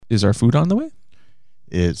is our food on the way?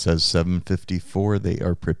 It says 7:54. They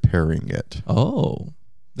are preparing it. Oh,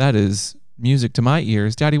 that is music to my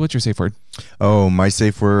ears. Daddy, what's your safe word? Oh, my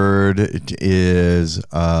safe word is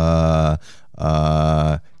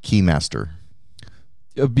Keymaster.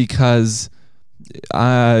 Because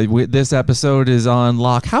this episode is on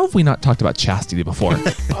lock. How have we not talked about chastity before?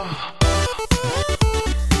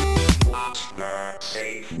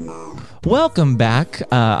 Welcome back.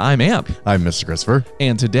 I'm Amp. I'm Mr. Christopher.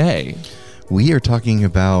 And today we are talking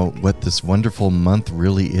about what this wonderful month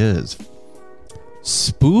really is.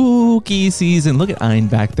 Spooky season. Look at Ein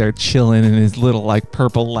back there chilling in his little like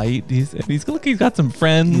purple light. He's got some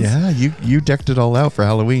friends. Yeah, you decked it all out for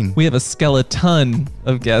Halloween. We have a skeleton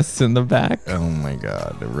of guests in the back. Oh my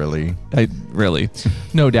God, really? Really.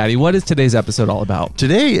 No, Daddy, what is today's episode all about?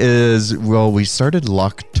 Today is, well, we started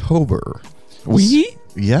LOCKTOBER. We?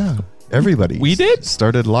 Yeah, everybody. We did?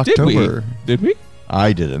 Started LOCKTOBER. Did we?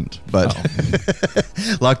 I didn't, but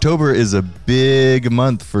LOCKTOBER is a big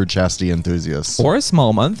month for chastity enthusiasts. Or a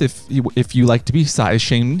small month if you like to be size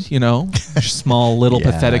shamed, you know, small little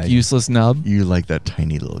pathetic useless nub. You like that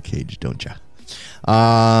tiny little cage, don't you?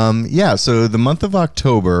 Yeah. So the month of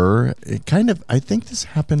October, I think this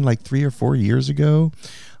happened like 3 or 4 years ago.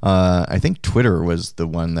 I think Twitter was the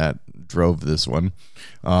one that drove this one.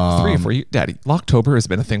 3 or 4 years, Daddy. LOCKTOBER has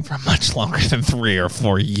been a thing for much longer than 3 or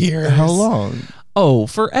 4 years. How long? Oh,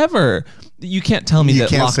 forever. You can't tell me that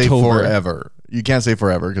LOCKTOBER. You can't say forever. You can't say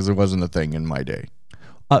forever because it wasn't a thing in my day.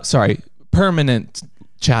 Sorry. Permanent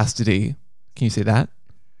chastity. Can you say that?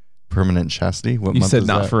 Permanent chastity? What you month said is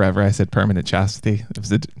not that? Forever. I said permanent chastity.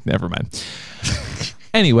 Never mind.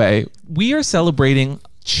 Anyway, we are celebrating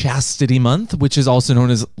Chastity Month, which is also known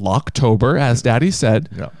as LOCKTOBER, as Daddy said.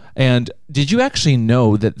 Yeah. And did you actually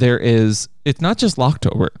know that it's not just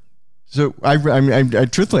LOCKTOBER? So I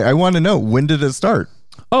truthfully, I want to know, when did it start?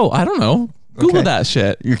 Oh, I don't know. Google that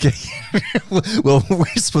shit. Okay. Well, we're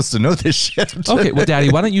supposed to know this shit. Okay, well, Daddy,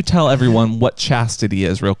 why don't you tell everyone what chastity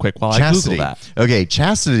is real quick while Chastity. I Google that. Okay,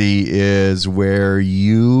 chastity is where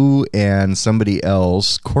you and somebody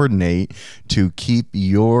else coordinate to keep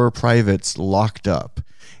your privates locked up,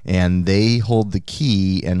 and they hold the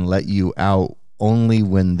key and let you out only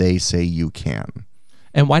when they say you can.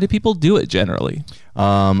 And why do people do it generally?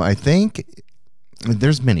 I think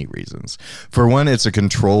there's many reasons. For one, it's a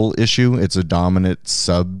control issue. It's a dominant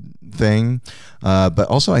sub thing. But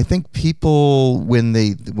also, I think people, when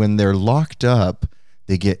they're locked up,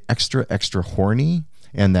 they get extra horny,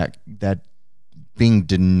 and that being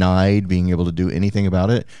denied being able to do anything about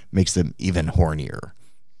it makes them even hornier.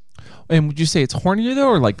 And would you say it's hornier though,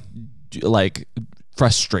 or like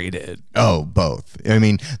frustrated? Oh, both. I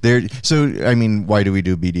mean, why do we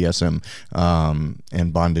do BDSM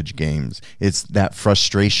and bondage games? It's that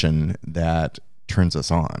frustration that turns us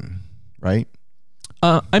on, right?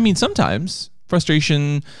 I mean, sometimes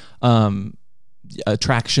frustration,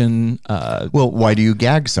 attraction. Well, why do you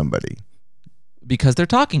gag somebody? Because they're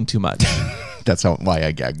talking too much. That's why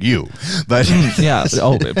I gag you. But yeah.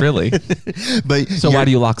 Oh, really? But so why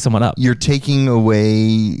do you lock someone up? You're taking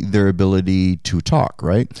away their ability to talk,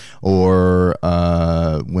 right? Or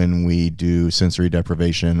when we do sensory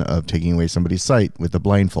deprivation of taking away somebody's sight with a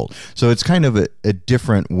blindfold. So it's kind of a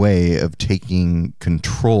different way of taking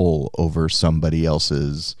control over somebody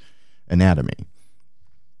else's anatomy.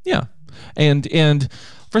 Yeah. And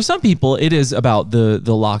for some people, it is about the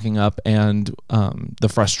locking up and the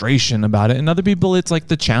frustration about it. And other people, it's like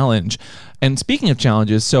the challenge. And speaking of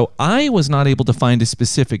challenges, so I was not able to find a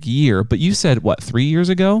specific year, but you said, what, 3 years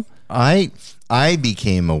ago? I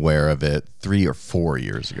became aware of it 3 or 4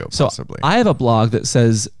 years ago, possibly. So I have a blog that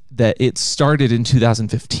says that it started in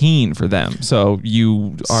 2015 for them. So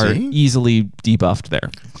you are easily debuffed there.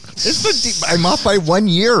 I'm off by 1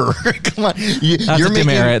 year. Come on. That's a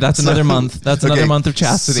demerit. That's another month. That's another month of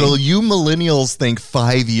chastity. So you millennials think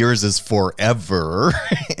 5 years is forever.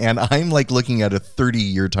 And I'm like looking at a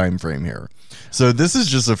 30-year time frame here. So this is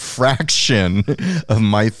just a fraction of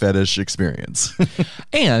my fetish experience.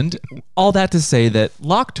 And all that to say that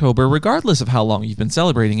LOCKTOBER, regardless of how long you've been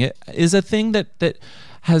celebrating it, is a thing that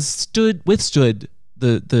has withstood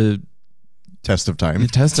the test of time. The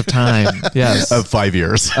test of time, yes. Of 5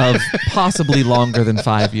 years. Of possibly longer than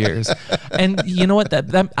 5 years. And you know what?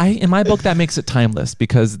 In my book, that makes it timeless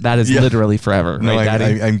because that is literally forever. No, right,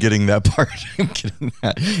 Daddy? I'm getting that part. I'm getting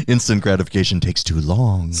that. Instant gratification takes too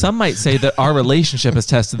long. Some might say that our relationship has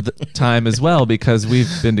tested the time as well because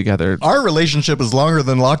we've been together. Our relationship is longer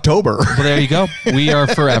than LOCKTOBER. Well, there you go. We are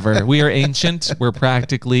forever. We are ancient. We're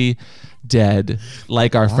practically dead,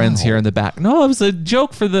 like our friends here in the back. No, it was a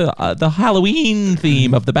joke for the Halloween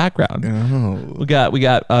theme of the background. Oh. We got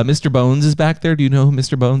Mr. Bones is back there. Do you know who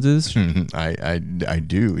Mr. Bones is? I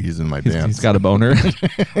do. He's in my pants. He's got a boner.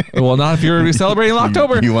 Well, not if you're celebrating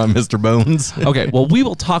Locktober. You want Mr. Bones? Okay, well, we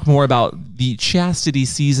will talk more about the chastity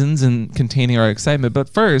seasons and containing our excitement, but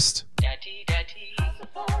first... Daddy,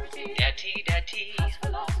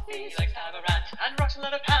 philosophy. He likes to have a rant and rocks in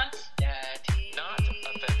leather pants. Daddy. Not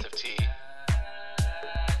offensive tea.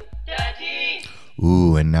 Daddy.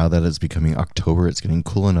 Ooh, and now that it's becoming October, it's getting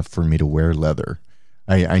cool enough for me to wear leather.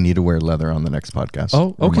 I need to wear leather on the next podcast.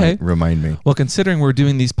 Oh, okay. Remind me. Well, considering we're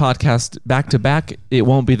doing these podcasts back to back, it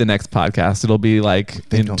won't be the next podcast. It'll be like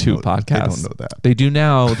They in don't two know- podcasts. they don't know that. They do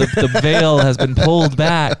now. The veil has been pulled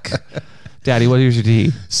back. Daddy, what is your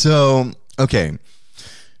tea? So, okay.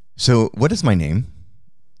 So, what is my name?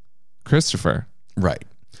 Christopher. Right.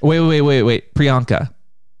 Wait. Priyanka.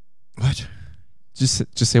 What? Just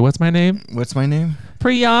say, what's my name? What's my name?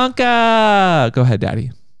 Priyanka. Go ahead,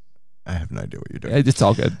 Daddy. I have no idea what you're doing. It's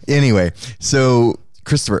all good. Anyway, so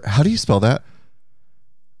Christopher, how do you spell that?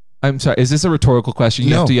 I'm sorry. Is this a rhetorical question?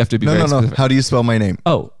 You have to be very no. specific. How do you spell my name?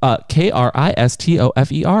 Oh,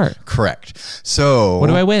 Kristofer. Correct. So What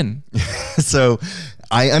do I win? So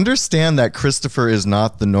I understand that Christopher is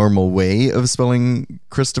not the normal way of spelling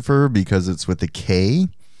Christopher because it's with a K.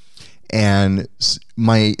 And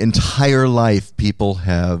my entire life, people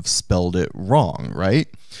have spelled it wrong, right?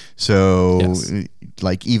 So, Yes.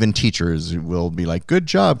 like, even teachers will be like, good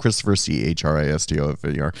job, Christopher,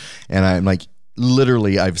 Christofer. And I'm like,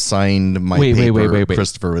 literally, I've signed my paper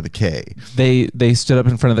Christopher with a K. They stood up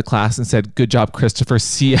in front of the class and said, "Good job, Christopher."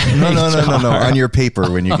 No. On your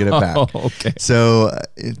paper when you get it back. Oh, okay. So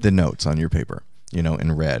the notes on your paper,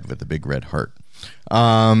 in red with a big red heart.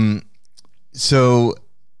 So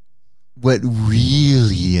what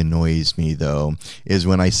really annoys me, though, is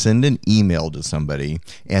when I send an email to somebody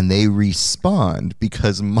and they respond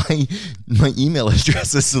because my email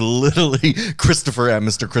address is literally Christopher at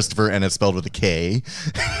Mr. Christopher and it's spelled with a K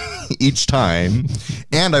each time.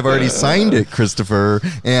 And I've already signed it Christopher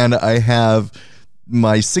and I have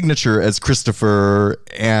my signature as Christopher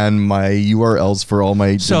and my URLs for all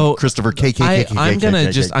my Christopher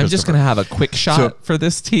I'm just gonna have a quick shot for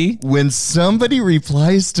this tea. When somebody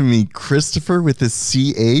replies to me Christopher with a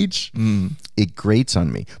CH, it grates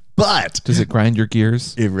on me. But Does it grind your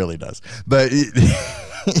gears? it really does. But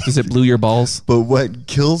Does it blue your balls? but what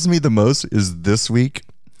kills me the most is this week.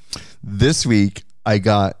 This week I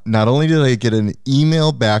got, not only did I get an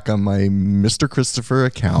email back on my Mr. Christopher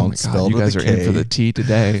account, Oh my God, spelled you with guys a are K. in for the tea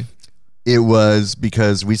today. It was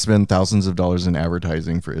because we spend thousands of dollars in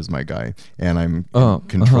advertising for Is My Guy, and I'm in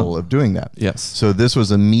control of doing that. Yes. So this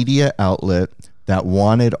was a media outlet that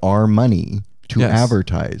wanted our money to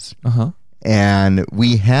advertise. And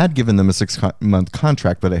we had given them a 6-month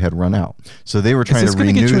contract, but it had run out. So they were trying to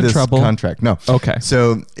renew this contract. No. Okay.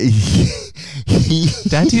 So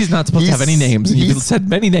Daddy's not supposed to have any names, and you've said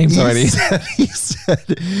many names already.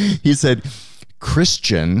 He said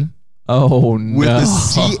Christian. Oh no. With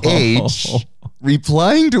the CH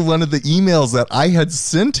replying to one of the emails that I had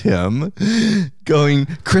sent him going,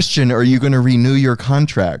 Christian, are you going to renew your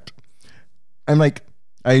contract? I'm like,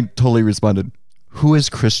 I totally responded, who is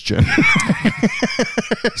Christian?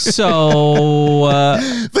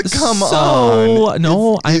 But come on.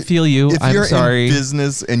 No, I feel you. If I'm you're sorry. in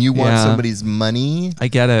business and you want somebody's money, I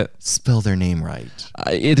get it. spell their name right.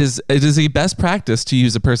 It is a best practice to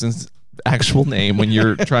use a person's actual name when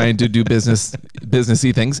you're trying to do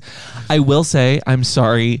businessy things. I will say, I'm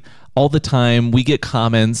sorry. All the time we get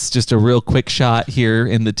comments, just a real quick shot here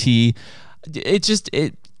in the tea.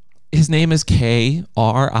 His name is Kristofo.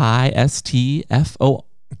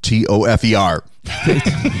 TOFER.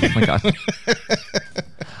 Oh my God.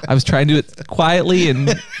 I was trying to do it quietly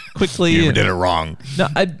and quickly. You did it wrong. No,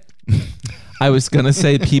 I was gonna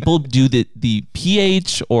say people do the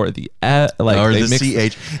PH or the Or they the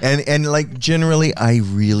mix, CH. And like generally I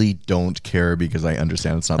really don't care because I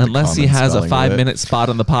understand it's not the unless he common has a spelling of it. 5-minute spot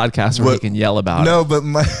on the podcast where he can yell about it. No, but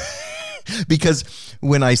because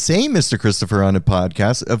when I say Mr. Christopher on a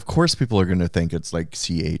podcast, of course people are going to think it's like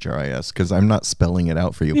CHRIS because I'm not spelling it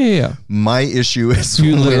out for you. Yeah. My issue is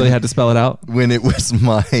You literally had to spell it out. when it was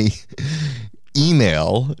my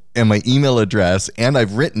email and my email address and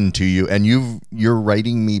I've written to you and you're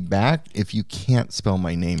writing me back if you can't spell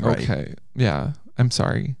my name right. Okay. Yeah. I'm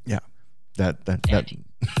sorry. Yeah. That Daddy.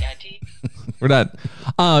 We're done.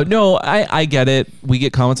 No, I get it. We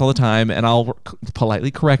get comments all the time, and I'll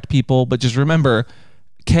politely correct people. But just remember,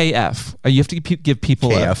 KF. You have to give people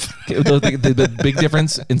KF. the big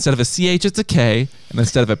difference. Instead of a CH, it's a K, and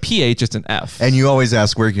instead of a PH, it's an F. And you always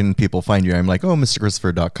ask, where can people find you? I'm like, oh,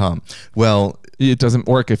 MrChristopher.com. Well, it doesn't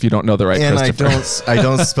work if you don't know the right and Christopher. I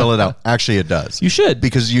don't spell it out. Actually, it does. You should.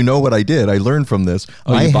 Because you know what I did. I learned from this.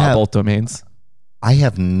 Oh, you bought both domains? I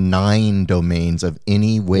have 9 domains of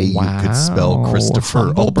any way you could spell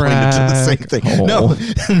Christopher, all pointed to the same thing. Oh. No,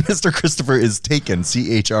 Mr. Christopher is taken.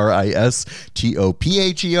 CHRISTOPHER.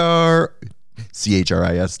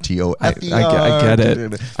 CHRISTOFER. I get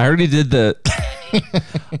it. I already did the.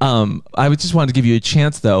 I would just want to give you a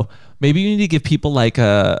chance, though. Maybe you need to give people like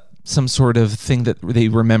some sort of thing that they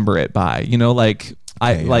remember it by. You know, like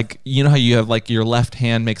you know how you have like your left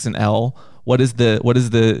hand makes an L. What is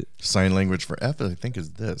the sign language for F? I think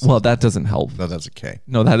is this. Well, that doesn't help. No, that's a K.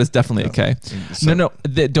 No, that is definitely a K. So, no,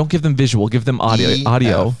 don't give them visual. Give them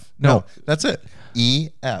audio. No, that's it.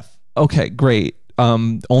 EF. Okay, great.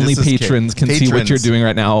 Only patrons can see what you're doing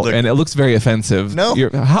right now, and it looks very offensive. No.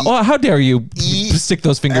 How dare you stick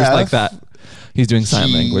those fingers like that? He's doing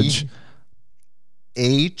sign language.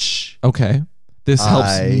 H. Okay. This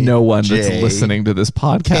helps no one that's listening to this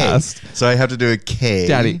podcast. K. So I have to do a K.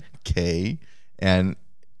 Daddy. K. And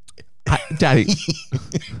Daddy.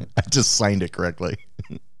 I just signed it correctly.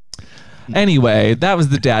 Anyway, that was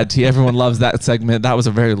the dad tea. Everyone loves that segment. That was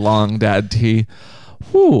a very long dad tea.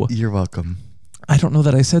 Whew. You're welcome. I don't know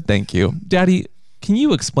that I said thank you. Daddy, can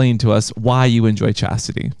you explain to us why you enjoy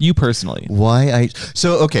chastity? You personally. So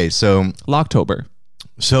Locktober.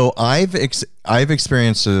 So I've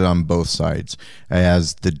experienced it on both sides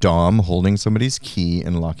as the dom holding somebody's key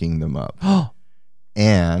and locking them up.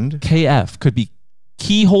 And KF could be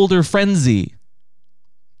key holder frenzy.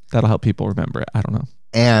 That'll help people remember it. I don't know.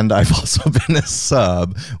 And I've also been a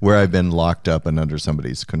sub where I've been locked up and under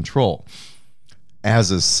somebody's control. As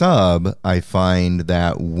a sub, I find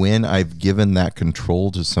that when I've given that control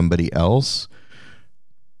to somebody else,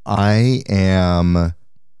 I am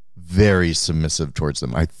very submissive towards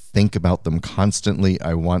them. I think about them constantly.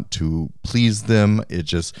 I want to please them.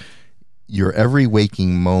 Your every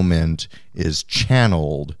waking moment is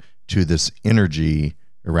channeled to this energy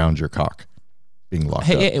around your cock being locked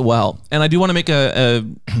up. Well, and I do want to make a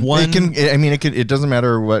one. It doesn't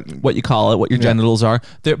matter what you call it, what your genitals are.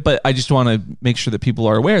 But I just want to make sure that people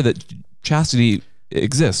are aware that chastity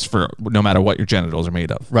exists for no matter what your genitals are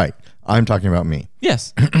made of. Right. I'm talking about me.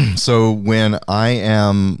 Yes. So when I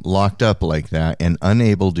am locked up like that and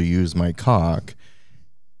unable to use my cock,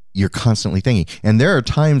 you're constantly thinking. And there are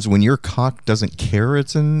times when your cock doesn't care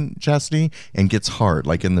it's in chastity and gets hard.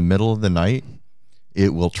 Like in the middle of the night,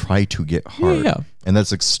 it will try to get hard. Yeah. And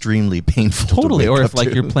that's extremely painful. Totally. Or if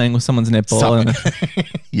you're playing with someone's nipple.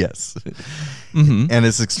 Yes. Mm-hmm. And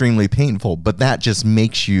it's extremely painful. But that just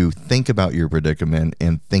makes you think about your predicament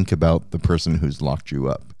and think about the person who's locked you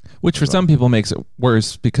up. Which for some people makes it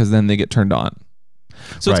worse because then they get turned on.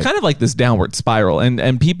 So it's kind of like this downward spiral,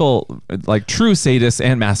 and people like true sadists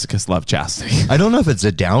and masochists love chastity. I don't know if it's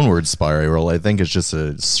a downward spiral. I think it's just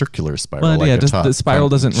a circular spiral. Well, yeah, the spiral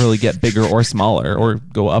doesn't really get bigger or smaller or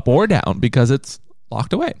go up or down because it's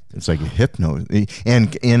locked away. It's like a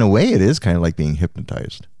and in a way, it is kind of like being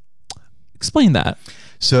hypnotized. Explain that.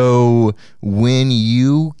 So when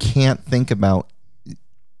you can't think about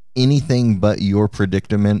anything but your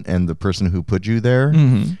predicament and the person who put you there.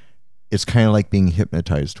 Mm-hmm. It's kind of like being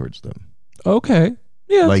hypnotized towards them. Okay.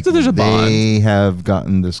 Yeah, like so there's a bond. They have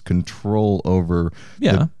gotten this control over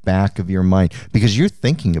the back of your mind because you're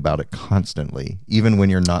thinking about it constantly, even when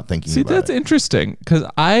you're not thinking about it. See, that's interesting because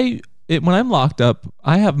when I'm locked up,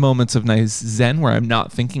 I have moments of nice zen where I'm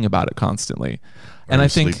not thinking about it constantly. Are you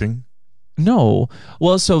sleeping? No.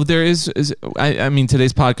 Well, so there is I mean,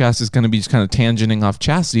 today's podcast is going to be just kind of tangenting off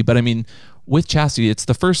chastity, but I mean, with chastity, it's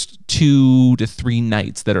the first 2 to 3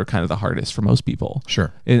 nights that are kind of the hardest for most people.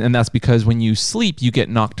 Sure. And that's because when you sleep, you get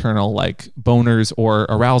nocturnal like boners or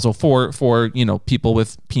arousal for people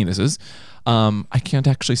with penises. I can't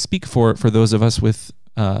actually speak for those of us with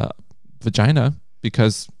vagina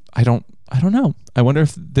because I don't know. I wonder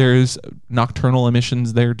if there's nocturnal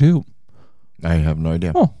emissions there too. I have no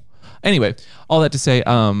idea. Oh. Anyway, all that to say,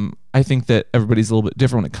 I think that everybody's a little bit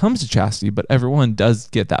different when it comes to chastity, but everyone does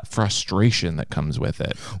get that frustration that comes with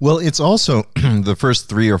it. Well, it's also the first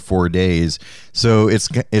 3 or 4 days. So it's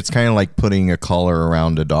kind of like putting a collar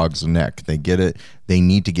around a dog's neck. They get it. They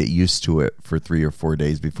need to get used to it for 3 or 4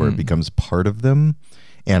 days before it becomes part of them.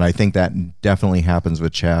 And I think that definitely happens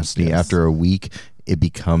with chastity. Yes. After a week, it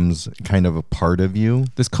becomes kind of a part of you.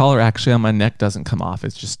 This collar actually on my neck doesn't come off.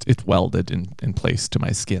 It's welded in place to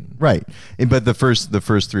my skin. Right. But the first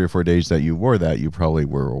 3 or 4 days that you wore that, you probably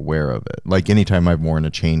were aware of it. Like anytime I've worn a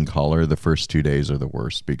chain collar, the first 2 days are the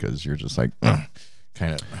worst because you're just like,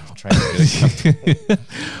 kind of trying to get it.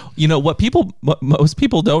 You know, what most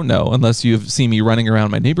people don't know, unless you've seen me running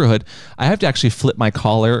around my neighborhood, I have to actually flip my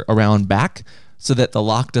collar around back so that the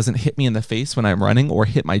lock doesn't hit me in the face when I'm running or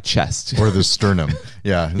hit my chest. Or the sternum.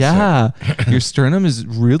 Yeah. Yeah. Your sternum is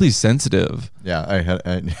really sensitive. Yeah.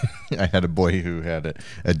 I had a boy who had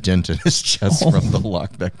a dent in his chest from the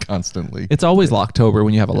lock that constantly. It's always Locktober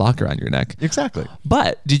when you have a lock around your neck. Exactly.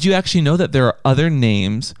 But did you actually know that there are other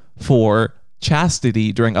names for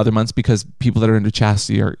chastity during other months because people that are into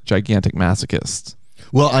chastity are gigantic masochists?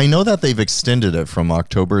 Well, I know that they've extended it from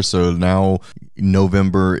October, so now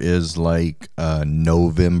November is like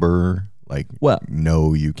November. Like, well,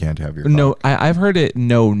 no, you can't have your no. I've heard it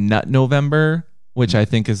no nut November, which I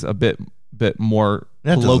think is a bit more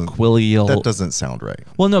colloquial. That doesn't sound right.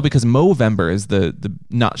 Well, no, because Movember is the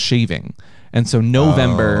not shaving, and so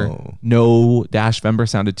November, no dash Vember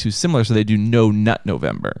sounded too similar, so they do no nut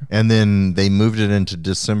November. And then they moved it into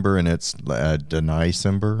December, and it's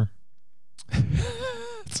Deny-cember.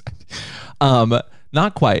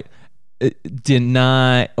 Not quite.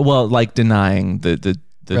 Denying the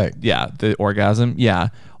right. Yeah, the orgasm, yeah,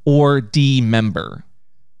 or demember.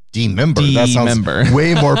 Demember. That sounds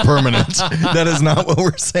way more permanent. That is not what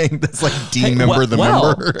we're saying. That's like demember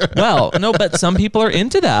member. Well, no, but some people are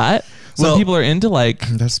into that. Some people are into like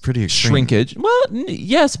that's pretty extreme. Shrinkage. Well,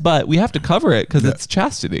 yes, but we have to cover it because it's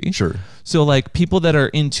chastity. Sure. So like people that are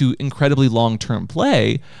into incredibly long-term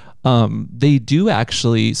play, they do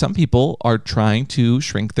actually. Some people are trying to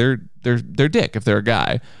shrink their dick if they're a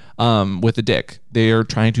guy with a dick. They are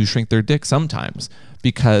trying to shrink their dick sometimes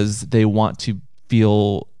because they want to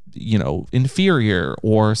feel, you know, inferior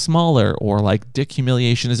or smaller, or like dick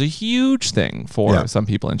humiliation is a huge thing for some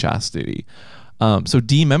people in chastity. So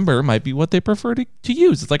demember might be what they prefer to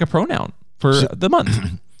use. It's like a pronoun for the month.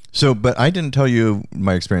 So, but I didn't tell you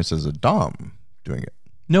my experience as a dom doing it.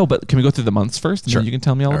 No, but can we go through the months first? And then you can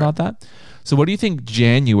tell me all about that. So what do you think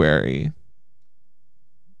January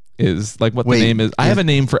is? Like what the name is? I have a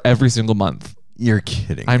name for every single month. You're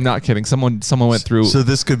kidding. I'm not kidding. Someone went through. So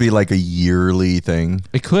this could be like a yearly thing?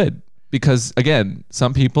 It could. Because again,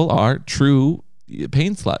 some people are true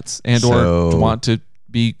pain sluts and or want to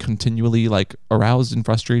be continually like aroused and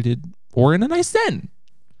frustrated or in a nice zen.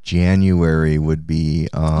 January would be...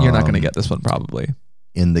 You're not going to get this one probably.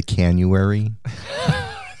 In the Canuary?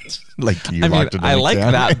 Like you locked it in I like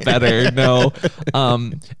that better. No.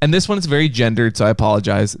 And this one is very gendered, so I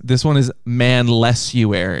apologize. This one is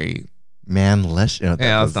manlessuary. Manless?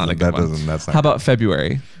 That's not a good one. That's not. How about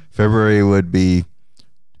February? February would be...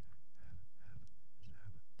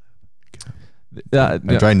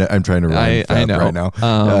 I'm trying to run I know. right now.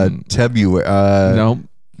 Tebuary. No.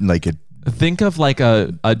 Like a... Think of like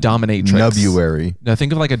a dominatrix. Nubuary. No,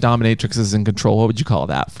 think of like a dominatrix is in control. What would you call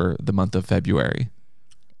that for the month of February?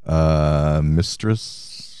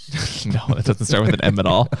 Mistress. No, it doesn't start with an M at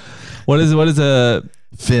all. What is a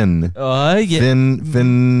Fin? Yeah.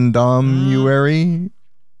 Findomuary.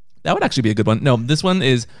 That would actually be a good one. No, this one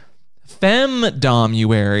is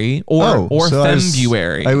femdomuary or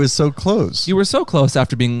fembuary. I was so close. You were so close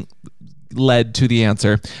after being led to the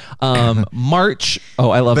answer. March. Oh,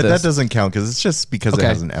 I love this. But that doesn't count because it's just because it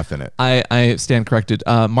has an F in it. I stand corrected.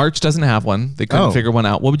 March doesn't have one. They couldn't figure one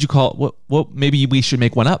out. What would you call? What? Maybe we should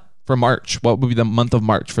make one up for March. What would be the month of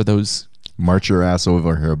March for those? March your ass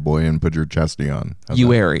over here, boy, and put your chastity on.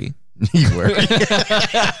 Uary.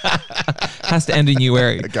 Has to end in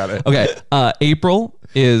uary. Got it. Okay. April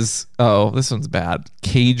is this one's bad.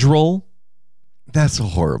 Cageral. That's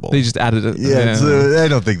horrible. They just added it. Yeah, I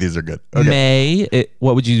don't think these are good. Okay. May.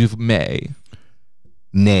 What would you do for May?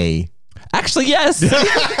 Nay. Actually, yes. Oh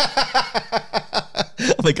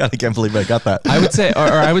my God, I can't believe I got that. I would say, or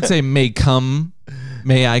I would say, may come.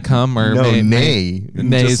 May I come? Or no, nay.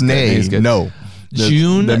 Nay is good. No.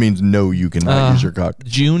 June. That means no, you cannot use your cock.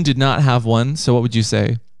 June did not have one, so what would you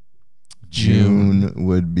say? June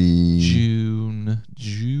would be June.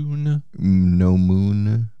 No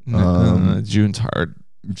moon. June's hard.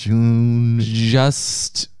 June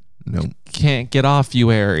just no can't get off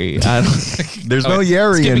Uary. There's no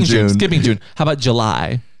Yari in June. Skipping June. How about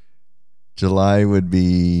July? July would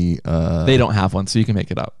be they don't have one, so you can make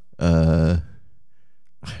it up.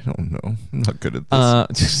 I don't know. I'm not good at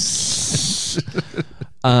this.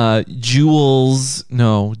 Jules.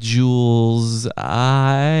 No, Jules.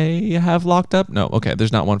 I have locked up. No, okay.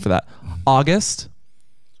 There's not one for that. August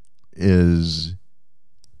is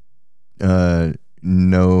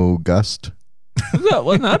no gust.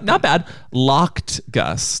 Well, not bad. Locked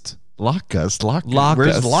gust. Lock gust. Lock. Lock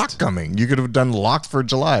Where's gust. lock coming? You could have done lock for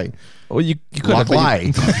July. Well, you could Lock have. but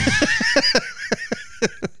lie.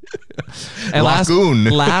 And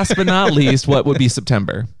last but not least, what would be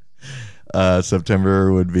September?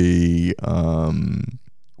 September would be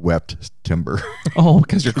wept timber. Oh,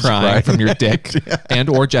 because you're crying from your dick and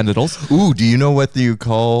or genitals. Ooh, do you know what you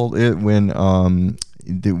call it when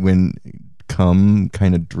cum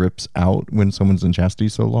kind of drips out when someone's in chastity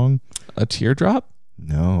so long? A teardrop?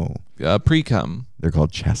 No. Pre-cum. They're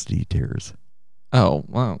called chastity tears. Oh,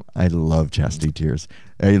 wow. I love chastity tears.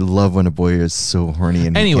 I love when a boy is so horny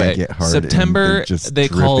and he can't get hard. September, just they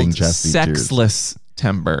called chastity sexless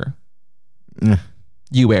timber. Tears.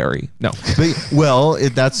 You-airy. No. But, well,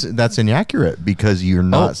 that's inaccurate because you're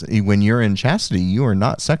not. When you're in chastity, you are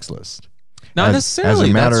not sexless. Not necessarily. As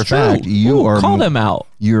a matter That's of fact, true. you are call them out.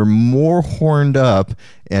 You're more horned up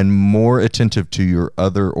and more attentive to your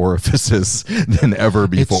other orifices than ever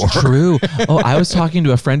before. It's true. Oh, I was talking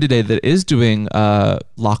to a friend today that is doing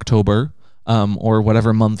LOCKTOBER, or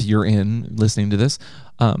whatever month you're in listening to this,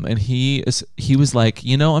 and he was like,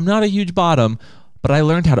 I'm not a huge bottom, but I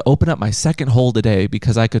learned how to open up my second hole today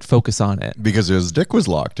because I could focus on it. Because his dick was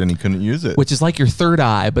locked and he couldn't use it. Which is like your third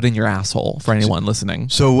eye, but in your asshole, for anyone listening.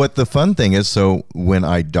 So what the fun thing is, so when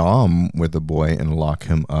I dom with a boy and lock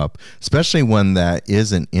him up, especially one that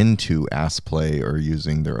isn't into ass play or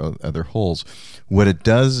using their other holes, what it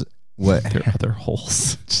does... Their other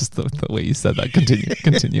holes. Just the way you said that.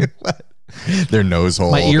 Continue. Their nose hole.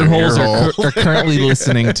 My ear holes are currently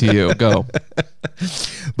listening to you. Go.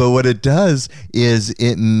 But what it does is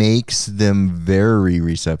it makes them very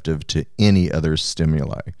receptive to any other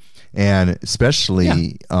stimuli. And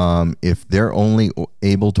especially if they're only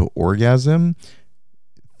able to orgasm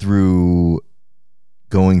through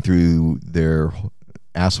going through their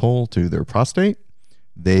asshole to their prostate,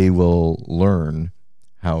 they will learn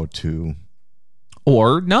how to...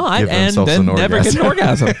 Or not, and then never get an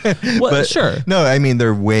orgasm. Well, but, sure. No, I mean,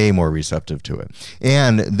 they're way more receptive to it.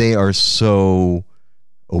 And they are so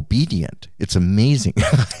obedient. It's amazing.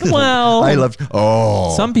 Well, I love...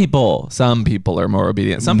 Oh. Some people are more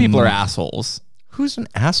obedient. Some people are assholes. Who's an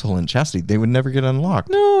asshole in chastity? They would never get unlocked.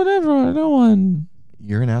 No, never. No one.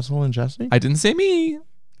 You're an asshole in chastity? I didn't say me.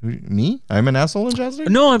 Me? I'm an asshole in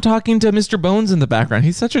chastity? No, I'm talking to Mr. Bones in the background.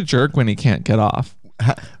 He's such a jerk when he can't get off.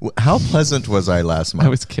 How pleasant was I last month? I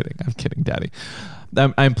was kidding. I'm kidding, Daddy.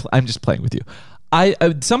 I'm just playing with you.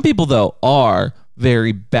 Some people though are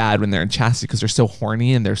very bad when they're in chastity because they're so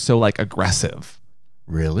horny and they're so like aggressive.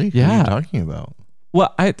 Really? Yeah. What are you talking about?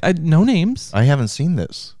 Well, I no names I haven't seen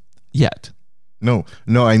this yet. No.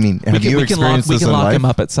 I mean, have you experienced this in life? We can lock him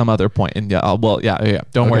up at some other point, and yeah.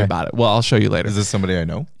 Don't worry about it. Well, I'll show you later. Is this somebody I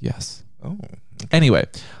know? Yes. Oh. Anyway,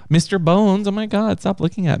 Mr. Bones. Oh my God! Stop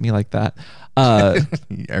looking at me like that.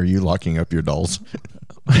 Are you locking up your dolls?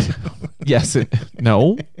 Yes.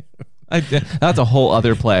 No. That's a whole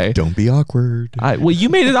other play. Don't be awkward. Well, you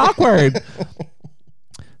made it awkward.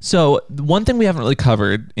 So one thing we haven't really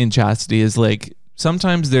covered in chastity is like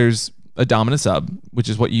sometimes there's a dominant sub, which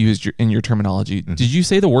is what you used in your terminology. Mm-hmm. Did you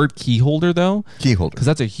say the word key holder though? Key holder. Because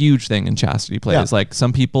that's a huge thing in chastity plays. Yeah. Like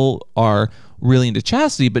some people are really into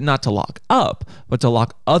chastity, but not to lock up, but to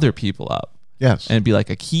lock other people up. Yes. And be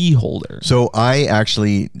like a key holder. So I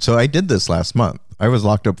did this last month. I was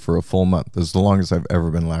locked up for a full month. This is the longest I've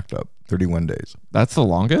ever been locked up. 31 days. That's the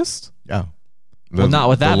longest? Yeah. Well, not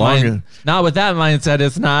with that mindset.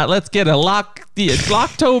 It's not. Let's get a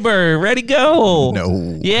LOCKTOBER. Ready, go.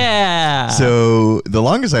 No. Yeah. So the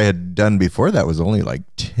longest I had done before that was only like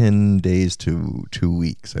 10 days to 2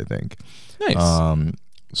 weeks, I think. Nice.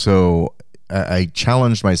 So I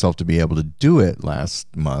challenged myself to be able to do it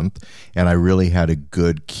last month, and I really had a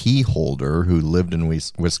good key holder who lived in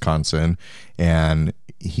Wisconsin, and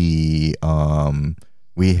we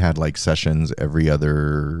had like sessions every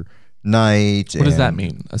other night. What does that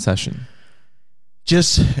mean? A session?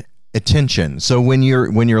 Just attention. So when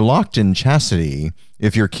you're locked in chastity,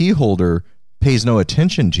 if your key holder pays no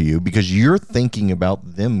attention to you because you're thinking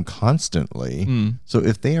about them constantly, so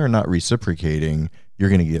if they are not reciprocating, you're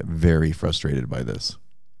going to get very frustrated by this.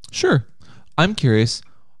 Sure. I'm curious.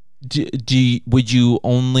 Would you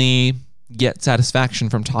only get satisfaction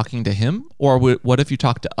from talking to him, or what if you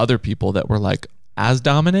talk to other people that were like as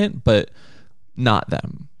dominant but not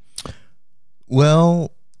them?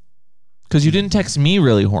 Well, because you didn't text me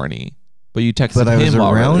really horny. But you texted But I was him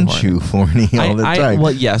around already you horny all the time.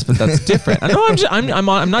 Well, yes, but that's different. No,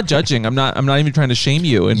 I'm not judging. I'm not even trying to shame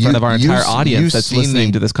you in front of our entire audience that's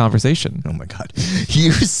listening to this conversation. Oh my God.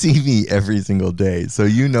 You see me every single day. So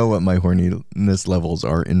you know what my horniness levels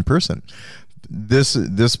are in person.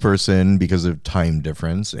 This person, because of time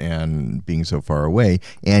difference and being so far away,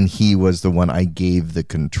 and he was the one I gave the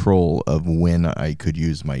control of when I could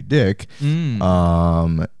use my dick,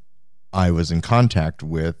 I was in contact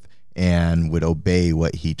with and would obey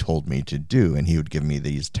what he told me to do. And he would give me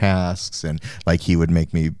these tasks, and like he would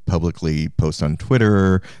make me publicly post on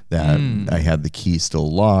Twitter that I had the key still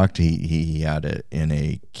locked. He had it in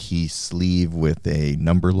a key sleeve with a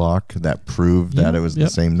number lock that proved that it was the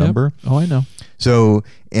same number. Oh, I know. So,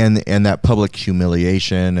 and that public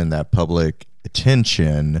humiliation and that public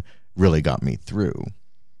attention really got me through.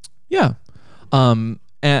 Yeah.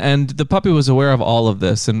 And the puppy was aware of all of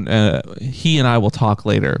this, and he and I will talk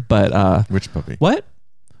later. But which puppy? What?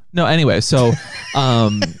 No. Anyway, so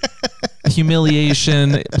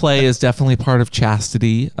humiliation play is definitely part of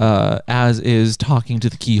chastity, as is talking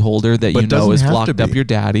to the key holder that you know is locked up your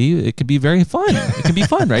daddy. It can be very fun. It can be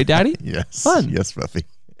fun, right, Daddy? Yes. Fun. Yes, puppy.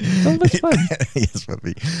 Sounds like fun. Yes,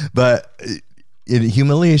 puppy. But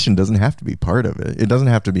humiliation doesn't have to be part of it. It doesn't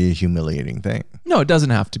have to be a humiliating thing. No, it doesn't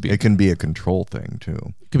have to be. It can be a control thing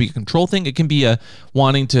too. It could be a control thing. It can be a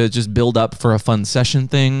wanting to just build up for a fun session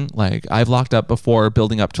thing. Like I've locked up before,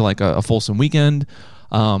 building up to like a fulsome weekend.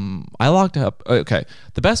 I locked up. Okay.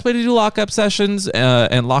 The best way to do lockup sessions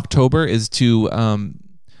and Locktober is to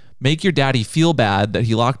make your daddy feel bad that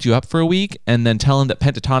he locked you up for a week, and then tell him that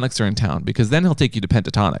Pentatonics are in town, because then he'll take you to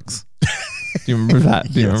Pentatonics. Do you remember that?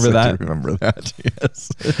 I remember that.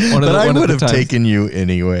 Yes. But I would have taken you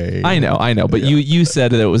anyway. I know. But you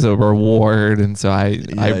said that it was a reward, and so I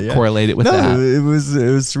correlate it with that. It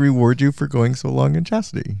was to reward you for going so long in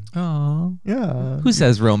chastity. Oh, yeah. Who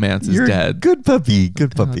says romance is dead? Good puppy.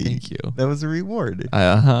 Good puppy. Thank you. That was a reward.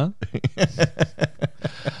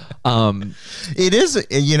 It is.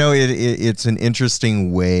 It's an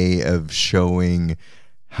interesting way of showing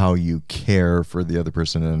how you care for the other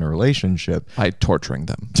person in a relationship by torturing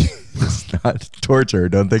them. It's not torture.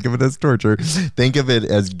 Don't think of it as torture. Think of it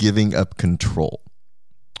as giving up control,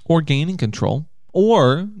 or gaining control,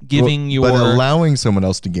 or giving but allowing someone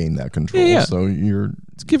else to gain that control. Yeah. So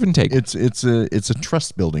it's give and take. It's a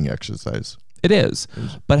trust building exercise. It is.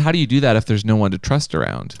 But how do you do that if there's no one to trust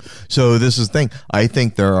around? So this is the thing. I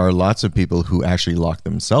think there are lots of people who actually lock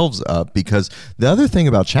themselves up, because the other thing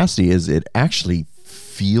about chastity is it actually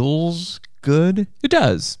feels good. It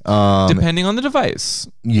does. Depending on the device.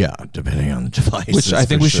 Yeah, depending on the device. Which I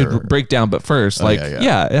think we should break down. But first, it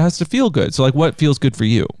has to feel good. So like, what feels good for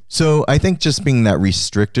you? So I think just being that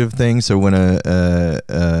restrictive thing. So when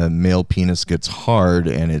a male penis gets hard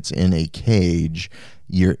and it's in a cage,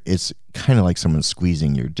 it's kind of like someone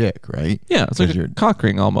squeezing your dick, right? Yeah, it's like a cock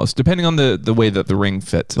ring almost, depending on the way that the ring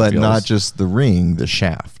fits. But not just the ring, the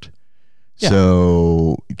shaft. Yeah.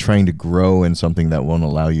 So trying to grow in something that won't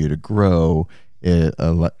allow you to grow, it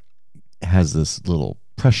has this little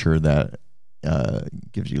pressure that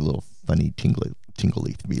gives you little funny tingly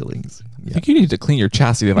feelings. Yeah. I think you need to clean your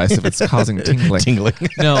chastity device if it's causing tingling.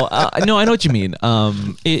 No, I know what you mean.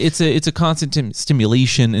 It's a constant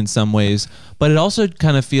stimulation in some ways, but it also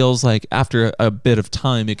kind of feels like after a bit of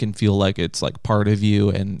time, it can feel like it's like part of you,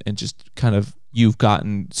 and just kind of you've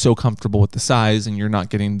gotten so comfortable with the size, and you're not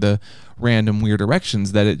getting the random weird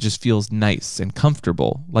erections, that it just feels nice and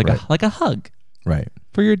comfortable, like a hug, right,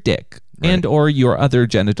 for your dick and or your other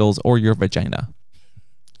genitals or your vagina.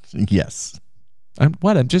 Yes. I'm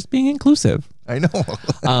just being inclusive. I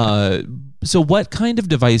know. So what kind of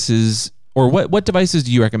devices, or what devices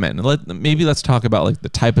do you recommend? Maybe let's talk about like the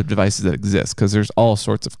type of devices that exist, because there's all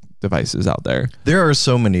sorts of devices out there. There are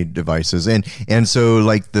so many devices. And so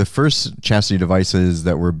like the first chastity devices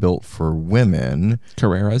that were built for women.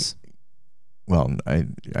 Carreras. Well,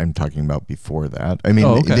 I'm talking about before that. I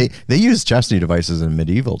mean, they used chastity devices in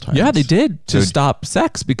medieval times. Yeah, they did, to stop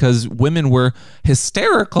sex, because women were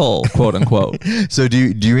hysterical, quote unquote. So do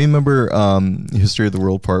you remember History of the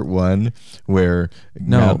World Part 1, where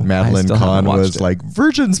Madeline Kahn was like,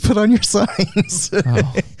 virgins, put on your signs.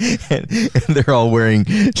 Oh. and they're all wearing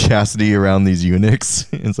chastity around these eunuchs.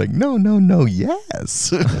 And it's like, no,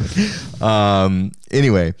 yes.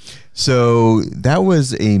 Anyway. So that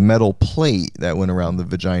was a metal plate that went around the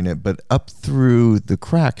vagina, but up through the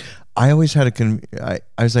crack, I always had I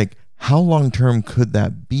was like, how long term could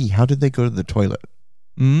that be? How did they go to the toilet?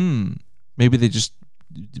 Maybe they just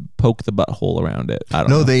poke the butthole around it. I don't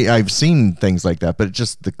No, know. I've seen things like that, but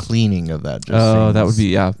just the cleaning of that. Just Oh, that seems- would be,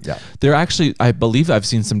 yeah. Yeah. They're actually, I believe I've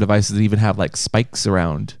seen some devices that even have like spikes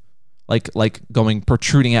around, like going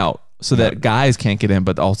protruding out so that guys can't get in,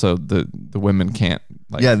 but also the women can't.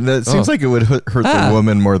 Like, Yeah, that seems like it would hurt Ah. the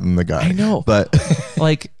woman more than the guy. I know. But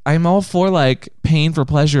like, I'm all for like pain for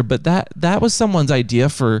pleasure, but that was someone's idea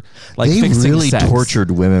for like they fixing really sex.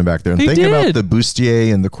 tortured women back there. And They think about did. the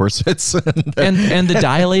bustier and the corsets. and the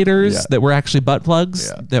dilators Yeah. that were actually butt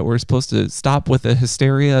plugs Yeah. that were supposed to stop with the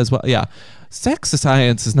hysteria as well. Yeah. Sex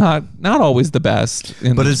science is not always the best.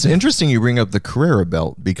 But it's interesting you bring up the Carrera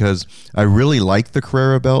belt because I really like the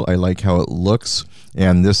Carrera belt. I like how it looks.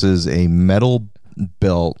 And this is a metal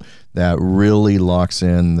belt that really locks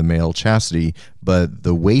in the male chastity, but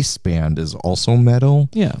the waistband is also metal.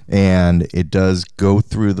 Yeah. And it does go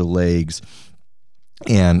through the legs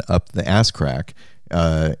and up the ass crack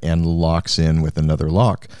and locks in with another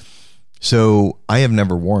lock. So I have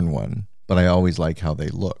never worn one, but I always like how they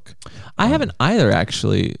look. I haven't either,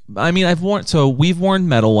 actually. I mean, we've worn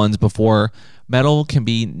metal ones before. Metal can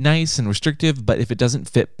be nice and restrictive, but if it doesn't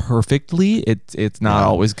fit perfectly, it's not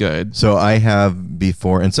always good. So I have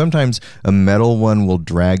before, and sometimes a metal one will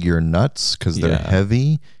drag your nuts because they're Yeah.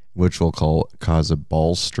 heavy, which will cause a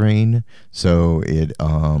ball strain. So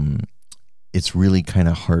it's really kind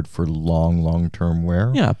of hard for long-term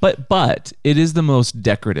wear. Yeah, but it is the most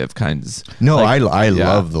decorative kinds. No, Like, I yeah.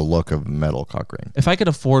 love the look of metal cock ring. If I could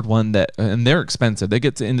afford one that, and they're expensive, they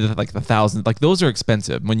get into like the thousands. Like those are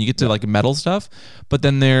expensive when you get to like metal stuff. But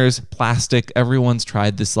then there's plastic. Everyone's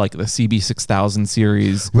tried this like the CB6000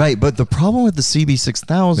 series. Right, but the problem with the They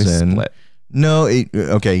CB6000, split no,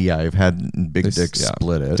 I've had Big Dick yeah,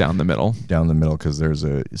 split it down the middle. down the middle because there's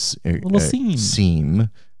a Little seam.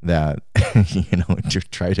 that to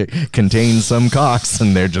try to contain some cocks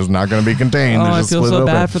and they're just not going to be contained. Oh, They're I just feel split so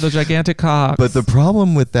open. bad for the gigantic cocks. But the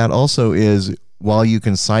problem with that also is while you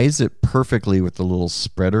can size it perfectly with the little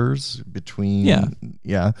spreaders between,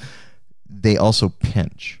 they also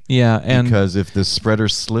pinch. yeah, and Because if the spreader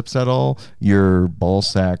slips at all, your ball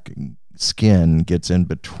sack skin gets in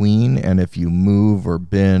between, and if you move or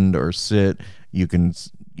bend or sit, you can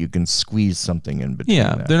squeeze something in between.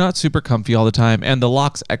 yeah, that. they're not super comfy all the time. And the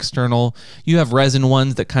lock's external. You have resin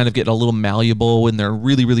ones that kind of get a little malleable when they're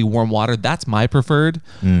really, really warm water. That's my preferred.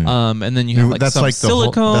 And then you have like that's some like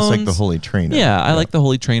silicones. that's like the Holy Trainer. Yeah, I like the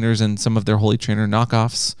Holy Trainers and some of their Holy Trainer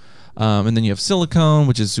knockoffs. And then you have silicone,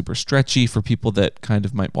 which is super stretchy for people that kind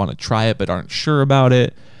of might want to try it but aren't sure about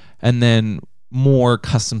it. And then more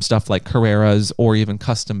custom stuff like Carreras or even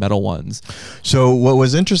custom metal ones. So what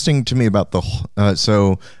was interesting to me about the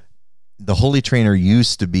Holy Trainer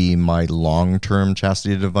used to be my long-term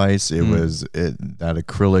chastity device. It was that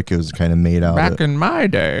acrylic. It was kind of made out. Back in my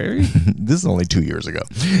day, This is only 2 years ago.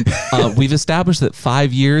 we've established that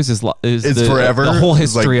 5 years is It's forever. The whole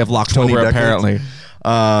It's like history of 20 Locktober, decades. apparently.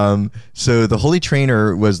 So the Holy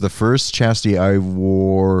Trainer was the first chastity I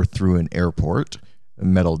wore through an airport, a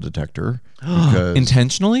metal detector. Because,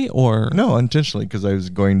 Intentionally or no, intentionally, because I was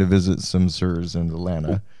going to visit some sirs in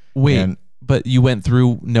Atlanta. wait? And But you went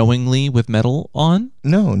through knowingly with metal on?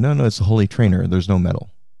 no, it's a Holy Trainer. There's no metal.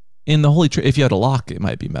 In the Holy if you had a lock, it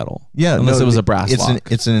might be metal. Yeah, unless no, it was a brass it's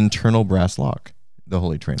lock. It's an internal brass lock, the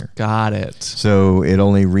Holy Trainer. Got it. So it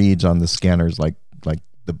only reads on the scanners like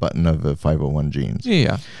the button of a 501 jeans.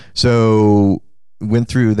 Yeah. So went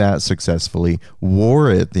through that successfully,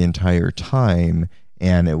 wore it the entire time,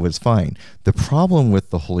 and it was fine. The problem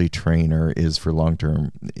with the Holy Trainer is for long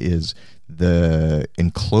term is the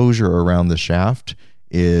enclosure around the shaft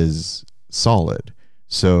is solid.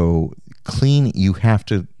 So you have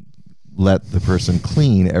to let the person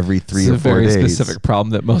clean every 3 or 4 days. It's a very specific problem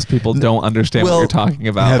that most people don't understand what you're talking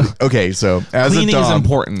about. Okay, so as Cleaning a Dom, is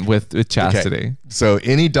important with chastity. Okay. So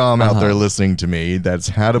any Dom out there listening to me that's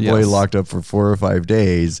had a boy Yes. locked up for 4 or 5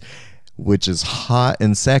 days, which is hot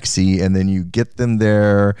and sexy, and then you get them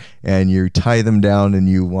there and you tie them down and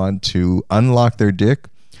you want to unlock their dick,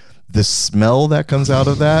 the smell that comes out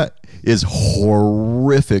of that is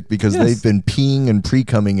horrific because Yes. they've been peeing and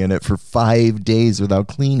pre-cumming in it for 5 days without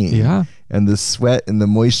cleaning. Yeah. And the sweat and the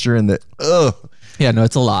moisture and the Yeah, no,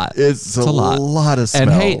 it's a lot. it's a lot of smell.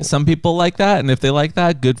 And hey, some people like that, and if they like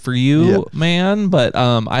that, good for you, Yeah. man. But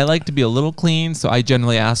I like to be a little clean, so I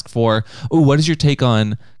generally ask for, what is your take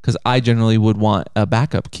on? Because I generally would want a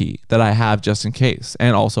backup key that I have just in case,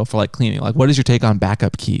 and also for like cleaning. Like, what is your take on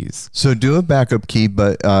backup keys? So do a backup key,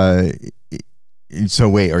 but so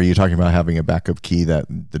wait, are you talking about having a backup key that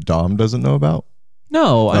the Dom doesn't know about?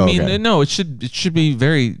 No, I mean, okay. no. It should be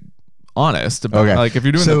very honest about like if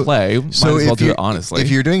you're doing the play, might as well do it honestly. If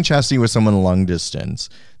you're doing chastity with someone long distance,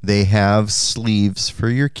 they have sleeves for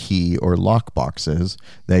your key or lock boxes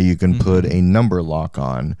that you can put a number lock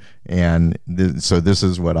on. And so this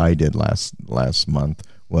is what I did last month.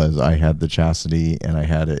 Was I had the chastity and I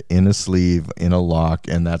had it in a sleeve, in a lock,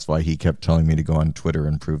 and that's why he kept telling me to go on Twitter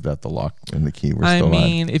and prove that the lock and the key were still on. I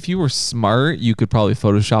mean, if you were smart, you could probably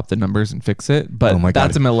Photoshop the numbers and fix it, but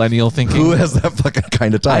that's a millennial thinking. Who has that fucking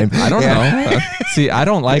kind of time? I don't know. See, I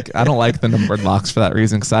don't like the numbered locks for that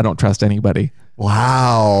reason because I don't trust anybody.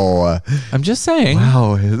 Wow. I'm just saying.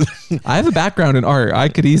 Wow. I have a background in art. I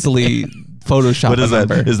could easily Photoshop a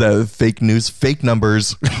number. Is that fake news? Fake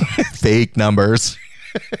numbers. Fake numbers.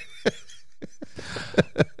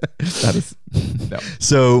 That is no.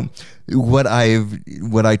 So what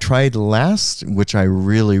I tried last, which I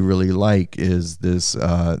really like, is this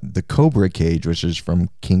the Cobra cage, which is from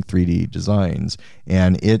Kink 3D Designs,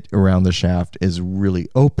 and it around the shaft is really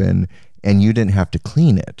open. And you didn't have to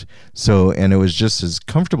clean it, and it was just as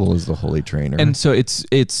comfortable as the Holy Trainer. And so it's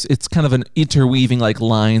kind of an interweaving like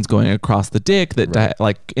lines going across the dick that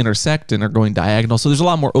like intersect and are going diagonal. So there's a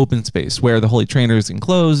lot more open space where the Holy Trainer is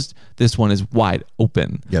enclosed. This one is wide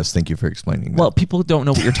open. Yes, thank you for explaining that. Well, people don't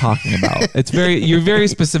know what you're talking about. You're very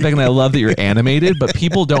specific, and I love that you're animated, but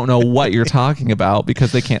people don't know what you're talking about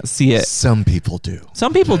because they can't see it. Some people do.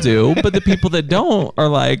 Some people do, but the people that don't are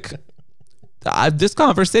like, this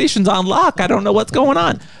conversation's on lock. I don't know what's going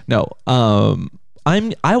on. No,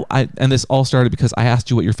 and this all started because I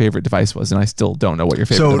asked you what your favorite device was, and I still don't know what your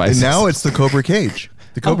favorite device is. So now it's the Cobra cage.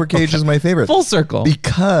 The Cobra cage is my favorite. Full circle.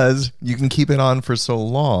 Because you can keep it on for so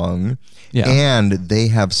long, and they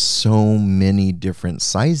have so many different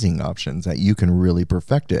sizing options that you can really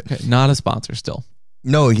perfect it. Okay, not a sponsor still.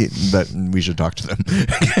 No, but we should talk to them.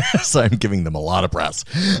 So I'm giving them a lot of press.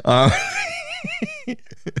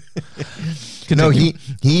 No,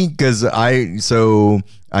 because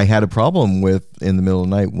I had a problem with in the middle of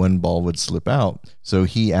the night one ball would slip out. So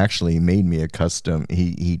he actually made me a custom.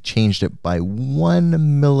 He changed it by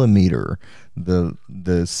 1 millimeter,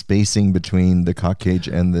 the spacing between the cock cage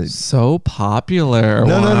and the. So popular.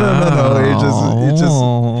 No.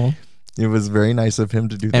 It was very nice of him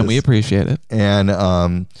to do this. And we appreciate it.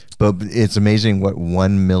 And but it's amazing what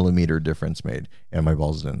 1 millimeter difference made, and my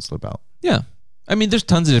balls didn't slip out. Yeah. I mean, there's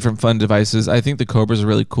tons of different fun devices. I think the Cobra's are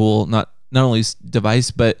really cool. Not only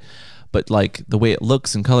device, but like the way it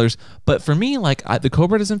looks and colors. But for me, like the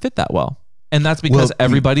Cobra doesn't fit that well. And that's because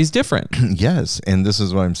everybody's different. Yes. And this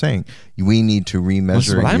is what I'm saying. We need to remeasure. This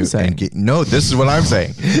is what I'm saying. This is what I'm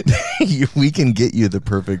saying. We can get you the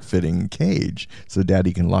perfect fitting cage so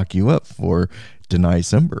daddy can lock you up for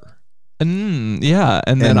December. Yeah,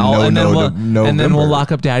 and then we'll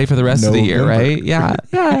lock up daddy for the rest of the year, right? Yeah.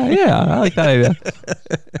 I like that idea.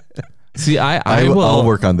 See, I'll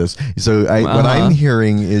work on this. So what I'm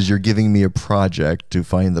hearing is you're giving me a project to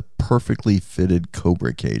find the perfectly fitted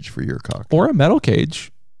Cobra cage for your cock. Or a metal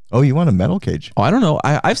cage. Oh, you want a metal cage? Oh, I don't know.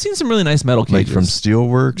 I've seen some really nice metal cages. Like from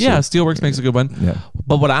Steelworks? Yeah, Steelworks makes a good one. Yeah.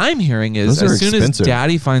 But what I'm hearing is as soon as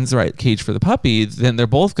daddy finds the right cage for the puppy, then they're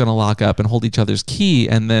both going to lock up and hold each other's key,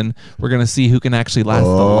 and then we're going to see who can actually last the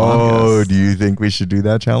longest. Oh, do you think we should do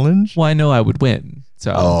that challenge? Well, I know I would win.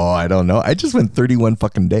 So. Oh, I don't know. I just went 31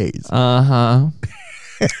 fucking days. I'm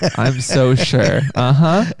so sure.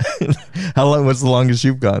 How long? What's the longest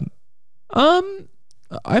you've gone?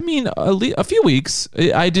 I mean, a few weeks.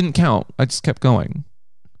 I didn't count. I just kept going.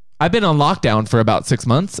 I've been on lockdown for about 6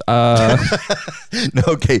 months.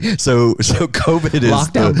 Okay, so COVID is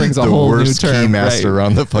lockdown brings a whole worst new term, keymaster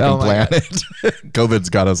on the fucking planet. COVID's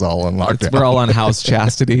got us all on lockdown. We're all on house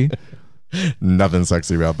chastity. Nothing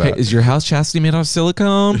sexy about that. Hey, is your house chastity made out of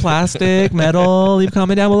silicone, plastic, metal? Leave a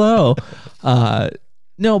comment down below.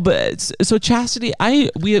 No, but so chastity,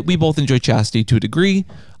 we both enjoy chastity to a degree.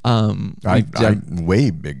 Way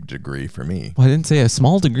big degree for me. Well, I didn't say a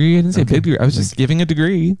small degree. I didn't say a big degree. I was just giving a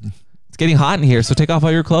degree. It's getting hot in here, so take off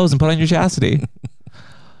all your clothes and put on your chastity.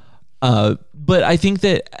 But I think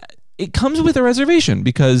that it comes with a reservation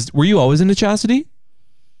because were you always into chastity?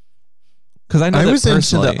 Because I was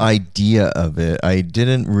into the idea of it. I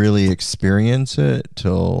didn't really experience it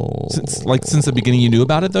till since the beginning. You knew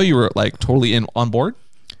about it though. You were like totally on board.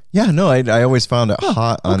 Yeah, no, I always found it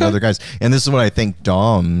hot on other guys, and this is what I think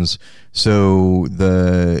DOMs. So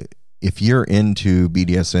if you're into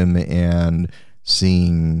BDSM and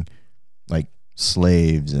seeing like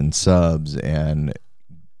slaves and subs and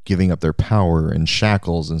giving up their power and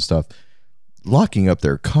shackles and stuff, locking up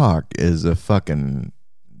their cock is a fucking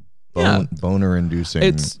boner inducing.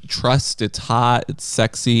 It's trust. It's hot. It's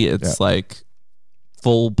sexy. It's like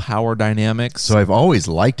full power dynamics. So I've always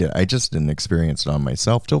liked it. I just didn't experience it on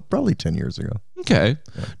myself till probably 10 years ago. Okay.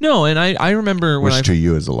 No, and I remember when Which to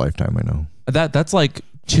you is a lifetime, I know. that's like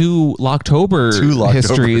two Locktober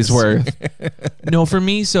histories worth. No, for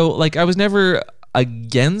me, so like I was never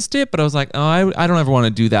against it, but I was like, oh, I don't ever want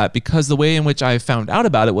to do that, because the way in which I found out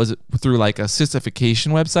about it was through like a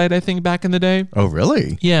sissification website, I think, back in the day. Oh,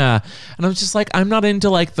 really? Yeah. And I was just like, I'm not into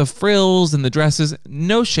like the frills and the dresses.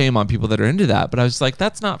 No shame on people that are into that, but I was like,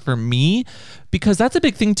 that's not for me, because that's a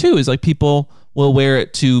big thing too, is like people will wear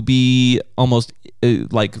it to be almost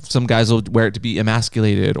like some guys will wear it to be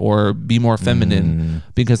emasculated or be more feminine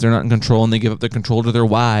because they're not in control and they give up their control to their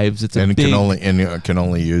wives. It's and a big, can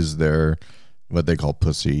only use their what they call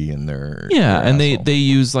pussy in their and asshole. they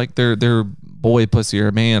use like their boy pussy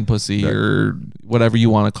or man pussy or whatever you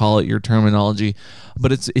want to call it, your terminology.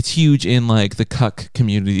 But it's huge in like the cuck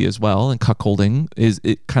community as well, and cuckolding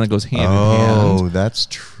it kind of goes hand in hand. Oh, that's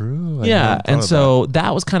true. Yeah, and so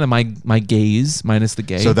that was kind of my gaze minus the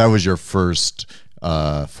gay. So that was your first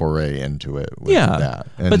foray into it. With that.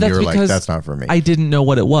 And but that's you're like, because that's not for me. I didn't know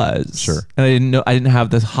what it was. Sure. And I didn't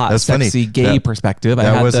have the hot, That's sexy, funny. gay perspective. I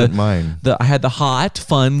that had wasn't mine. I had the hot,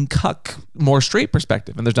 fun, cuck, more straight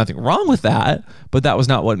perspective. And there's nothing wrong with that, but that was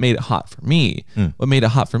not what made it hot for me. What made it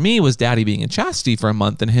hot for me was Daddy being in chastity for a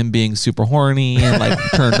month and him being super horny and like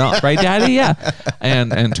turned on, right, Daddy? Yeah.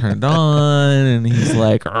 And turned on, and he's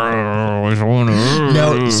like,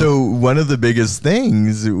 No, so one of the biggest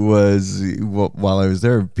things was while I was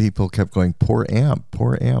there, people kept going, poor amp,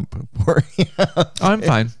 poor amp, poor amp. Oh, I'm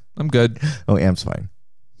fine. I'm good. Oh, amp's fine.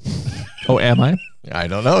 Oh, am I? I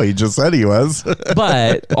don't know. He just said he was.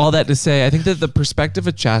 But all that to say, I think that the perspective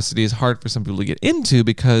of chastity is hard for some people to get into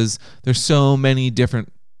because there's so many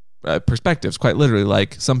different perspectives, quite literally.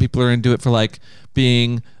 Like some people are into it for like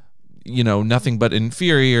being, nothing but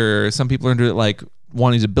inferior. Some people are into it like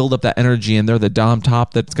wanting to build up that energy and they're the dom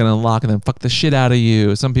top that's going to lock and then fuck the shit out of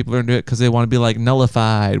you. Some people are into it because they want to be like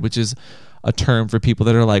nullified, which is a term for people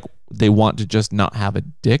that are like, they want to just not have a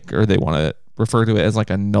dick, or they want to refer to it as like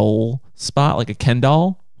a null spot, like a Ken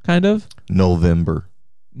doll kind of. November.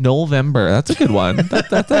 That's a good one.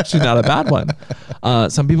 That's actually not a bad one.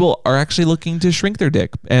 Some people are actually looking to shrink their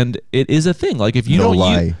dick, and it is a thing. Like if you don't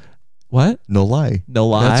lie. What? No lie. No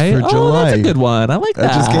lie. That's for July. That's a good one. I like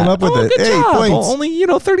that. I just came up with it. Good Hey, job. points. Well, only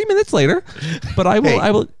 30 minutes later, but I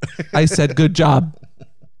will. I said good job.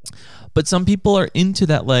 But some people are into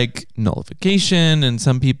that like nullification, and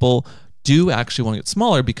some people do actually want to get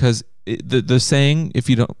smaller because the saying, if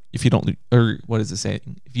you don't, or what is the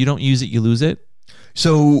saying? If you don't use it, you lose it.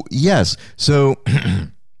 So yes. So I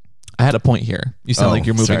had a point here. You sound like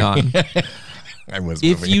you're moving on. I was.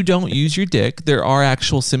 If you don't use your dick, there are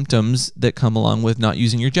actual symptoms that come along with not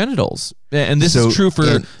using your genitals, and this is true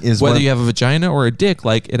for whether you have a vagina or a dick.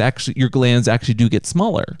 Like your glands actually do get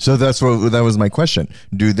smaller. So that was my question.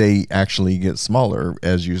 Do they actually get smaller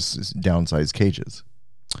as you downsize cages?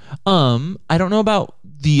 I don't know about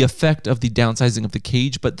the effect of the downsizing of the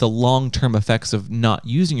cage, but the long-term effects of not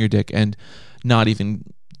using your dick and not even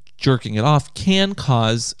jerking it off can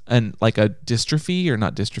cause a dystrophy, or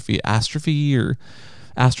not dystrophy, astrophy or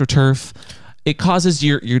astroturf. It causes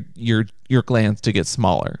your glands to get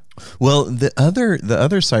smaller. Well, the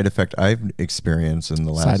other side effect I've experienced in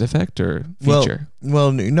the last side effect or feature.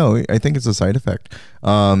 Well, no, I think it's a side effect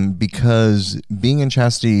because being in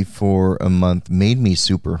chastity for a month made me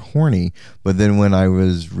super horny. But then when I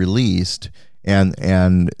was released,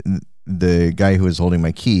 and the guy who was holding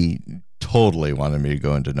my key totally wanted me to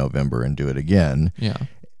go into November and do it again. Yeah.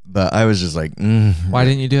 But I was just like, why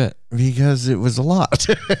didn't you do it? Because it was a lot,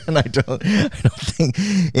 and I don't think,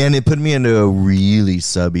 and it put me into a really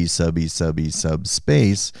subby sub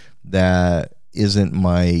space that isn't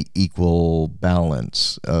my equal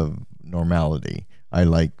balance of normality. I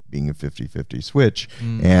like being a 50-50 switch,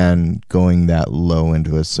 and going that low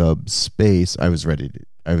into a sub space. I was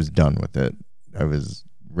done with it. I was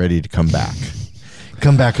ready to come back.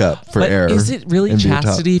 Come back up for air. Is it really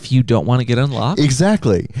chastity if you don't want to get unlocked?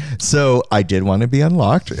 Exactly. So I did want to be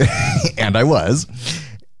unlocked, and I was.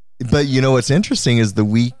 But what's interesting is the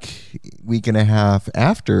week and a half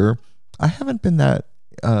after, I haven't been that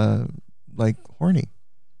horny.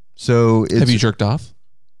 So have you jerked off?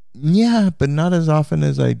 Yeah, but not as often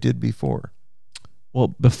as I did before.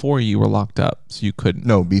 Well, before you were locked up, so you couldn't.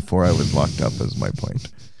 No, before I was locked up is my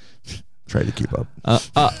point. Try to keep up.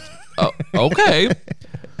 Okay.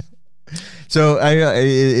 So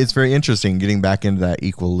it's very interesting getting back into that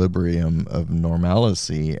equilibrium of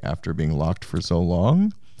normalcy after being locked for so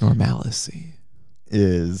long. Normalcy.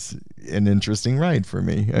 Is an interesting ride for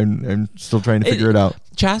me. I'm still trying to figure it out.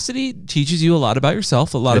 Chastity teaches you a lot about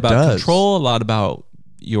yourself, a lot about control, a lot about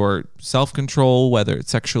your self-control, whether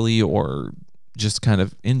it's sexually or just kind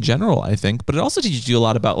of in general, I think. But it also teaches you a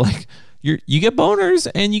lot about like you get boners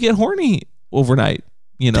and you get horny overnight.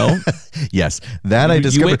 You know, yes, that I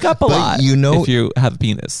discovered. You wake up a lot, you know, if you have a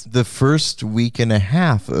penis. The first week and a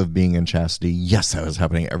half of being in chastity, yes, that was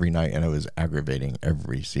happening every night, and it was aggravating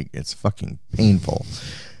it's fucking painful.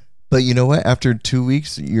 But you know what? After 2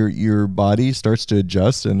 weeks, your body starts to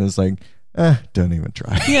adjust, and is like, don't even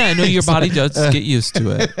try. Yeah, I know your body does get used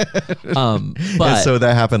to it. But and so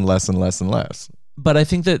that happened less and less and less. But I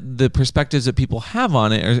think that the perspectives that people have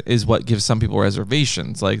on it is what gives some people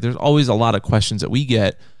reservations. Like, there's always a lot of questions that we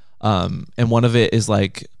get. And one of it is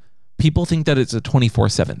like, people think that it's a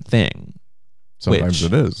 24/7 thing. Sometimes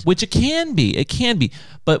it is. Which it can be. It can be.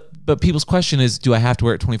 But people's question is, do I have to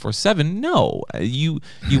wear it 24/7? No. You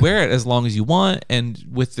wear it as long as you want and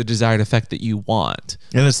with the desired effect that you want.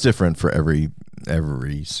 And it's different for every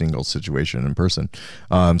single situation in person.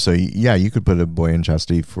 So yeah, you could put a boy in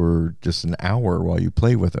chastity for just an hour while you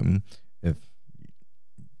play with him. If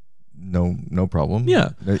no problem.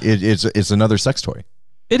 Yeah. It's another sex toy.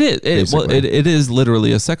 It is. It is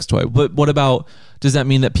literally a sex toy. But what about, does that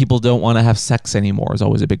mean that people don't want to have sex anymore is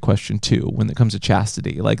always a big question too when it comes to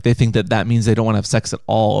chastity. Like, they think that means they don't want to have sex at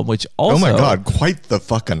all, which also... Oh my God, quite the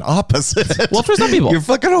fucking opposite. Well, for some people. You're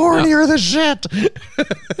fucking hornier than shit.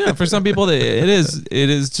 Yeah, for some people, it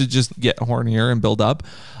is to just get hornier and build up.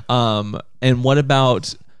 And what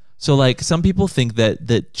about... So, like, some people think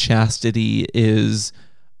that chastity is...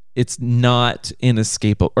 It's not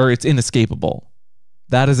inescapable, or it's inescapable.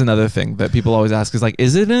 That is another thing that people always ask is like,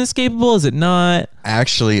 is it inescapable? Is it not?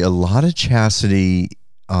 Actually, a lot of chastity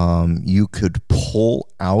you could pull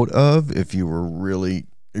out of if you were really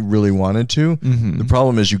wanted to. Mm-hmm. The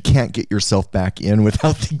problem is you can't get yourself back in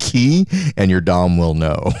without the key, and your dom will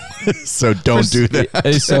know. So don't do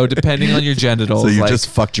that. So depending on your genitals. So you just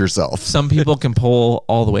fucked yourself. Some people can pull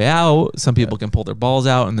all the way out. Some people can pull their balls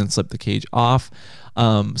out and then slip the cage off.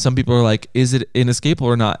 Some people are like, is it inescapable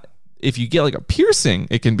or not? If you get like a piercing,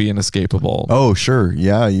 it can be inescapable. Oh, sure.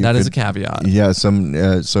 Yeah. That is a caveat. Yeah.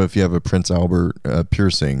 So if you have a Prince Albert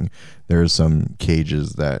piercing, there's some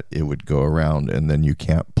cages that it would go around and then you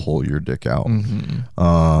can't pull your dick out.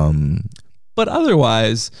 Mm-hmm. But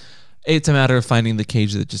otherwise, it's a matter of finding the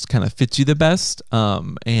cage that just kind of fits you the best,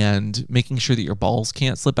 and making sure that your balls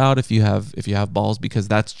can't slip out if you have balls, because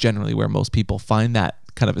that's generally where most people find that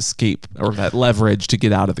kind of escape or that leverage to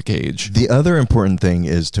get out of the cage. The other important thing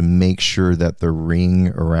is to make sure that the ring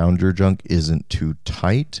around your junk isn't too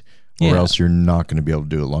tight, or else you're not going to be able to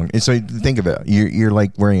do it long. And so think of it. You're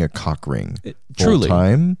like wearing a cock ring full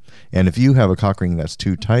time. And if you have a cock ring that's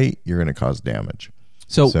too tight, you're going to cause damage.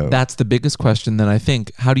 So that's the biggest question then, I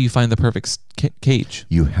think. How do you find the perfect cage?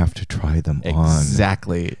 You have to try them on.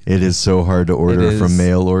 Exactly. It is so hard to order from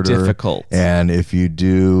mail order. Difficult. And if you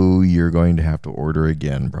do, you're going to have to order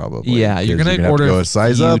again probably. Yeah, you're going to order go a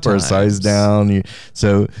size up or a size down.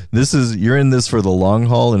 So you're in this for the long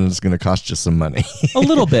haul, and it's going to cost you some money. A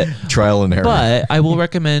little bit. Trial and error. But I will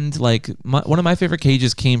recommend, like, one of my favorite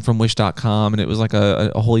cages came from Wish.com, and it was like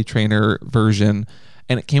a Holy Trainer version.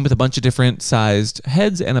 And it came with a bunch of different sized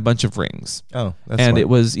heads and a bunch of rings. Oh, that's and fun. it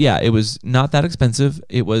was not that expensive.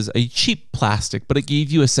 It was a cheap plastic, but it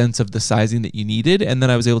gave you a sense of the sizing that you needed. And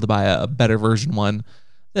then I was able to buy a better version one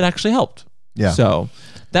that actually helped. Yeah. So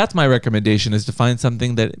that's my recommendation, is to find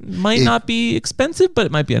something that might not be expensive, but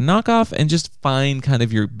it might be a knockoff, and just find kind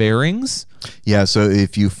of your bearings. Yeah. So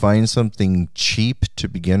if you find something cheap to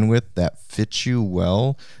begin with that fits you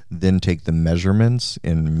well, then take the measurements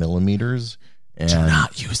in millimeters. Do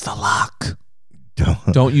not use the lock.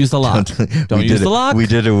 Don't use the lock. Don't use the lock. We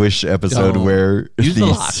did a Wish episode where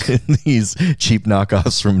these cheap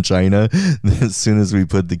knockoffs from China, as soon as we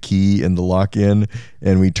put the key and the lock in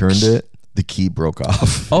and we turned it, the key broke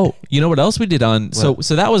off. Oh, you know what else we did on? So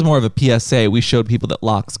that was more of a PSA. We showed people that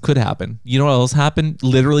locks could happen. You know what else happened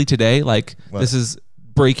literally today? Like, this is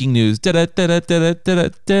breaking news. Oh,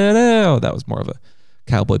 that was more of a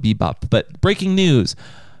Cowboy Bebop. But breaking news.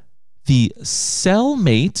 The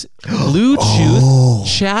Cellmate Bluetooth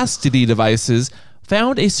chastity devices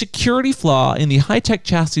found a security flaw in the high-tech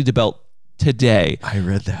chastity belt today. I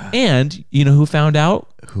read that. And you know who found out?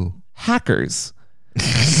 Who? Hackers.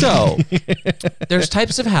 So there's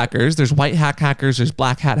types of hackers. There's white hat hackers. There's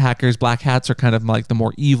black hat hackers. Black hats are kind of like the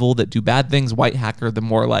more evil that do bad things. White hacker, the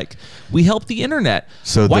more like, we help the internet.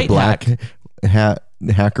 So white the black hat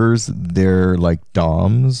hackers, they're like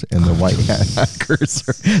doms, and the white hat hackers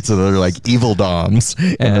so they're like evil doms,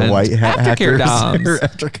 and the white hat aftercare hackers doms. are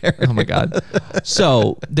aftercare. Oh my god!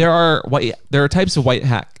 So there are types of white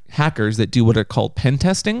hackers that do what are called pen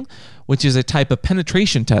testing, which is a type of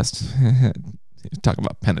penetration test. Talk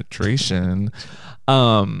about penetration.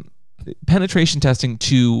 Penetration testing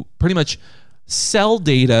to pretty much sell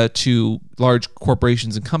data to large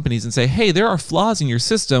corporations and companies and say, hey, there are flaws in your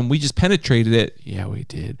system. We just penetrated it. Yeah, we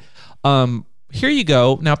did. Here you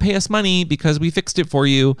go. Now pay us money because we fixed it for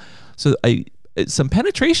you. So some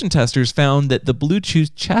penetration testers found that the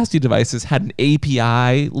Bluetooth Chastity devices had an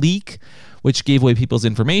API leak, which gave away people's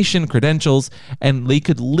information, credentials, and they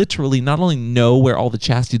could literally not only know where all the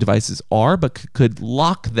Chastity devices are, but could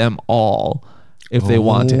lock them all if they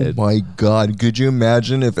wanted. Oh my God. Could you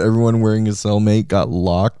imagine if everyone wearing a cellmate got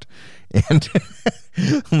locked? And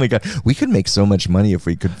oh my God, we could make so much money if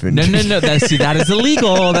we could finish. No. That is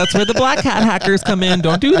illegal. That's where the black hat hackers come in.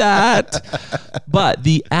 Don't do that. But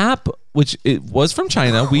the app, which it was from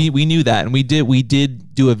China, we knew that, and we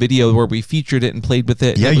did do a video where we featured it and played with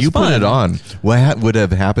it. Yeah, you put it on. What would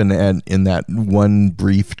have happened in that one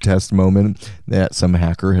brief test moment that some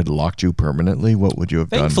hacker had locked you permanently? What would you have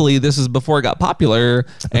done? Thankfully, this is before it got popular,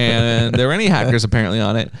 and there were any hackers apparently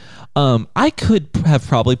on it. I could have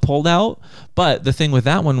probably pulled out, but the thing with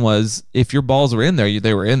that one was if your balls were in there,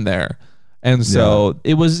 they were in there. And so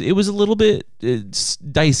it was a little bit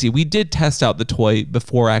dicey. We did test out the toy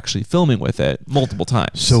before actually filming with it multiple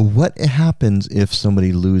times. So what happens if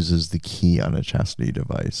somebody loses the key on a Chastity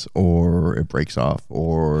device, or it breaks off,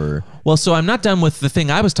 or... Well, so I'm not done with the thing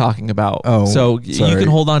I was talking about. Oh, so sorry. You can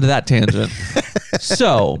hold on to that tangent.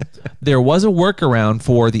 So there was a workaround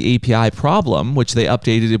for the API problem, which they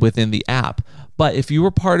updated it within the app. But if you were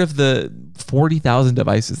part of the 40,000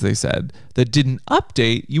 devices, they said, that didn't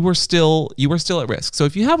update, you were still at risk. So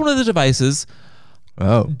if you have one of the devices,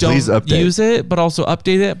 don't please update. Use it, but also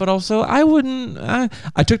update it. But also, I wouldn't.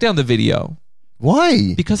 I took down the video.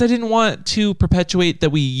 Why? Because I didn't want to perpetuate that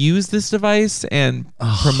we use this device and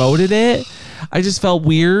promoted it. I just felt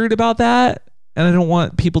weird about that. And I don't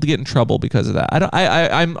want people to get in trouble because of that.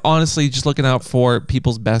 I'm honestly just looking out for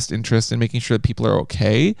people's best interest and making sure that people are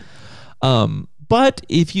okay. But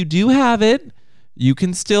if you do have it, you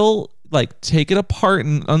can still like take it apart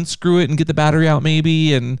and unscrew it and get the battery out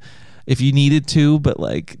maybe, and if you needed to, but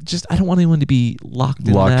like just I don't want anyone to be locked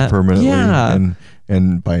permanently. Yeah.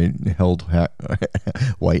 And by held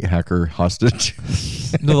white hacker hostage.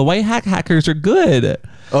 No, the white hackers are good.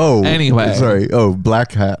 Oh, anyway. Sorry. Oh,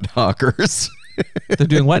 black hat hackers. They're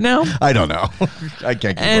doing what now? I don't know. I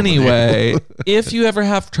can't. Anyway, if you ever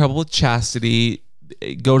have trouble with Chastity,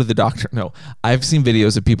 go to the doctor. No, I've seen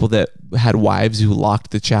videos of people that had wives who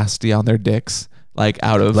locked the Chastity on their dicks, like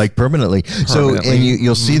out of permanently. So, and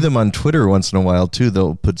you'll see them on Twitter once in a while too.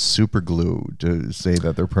 They'll put super glue to say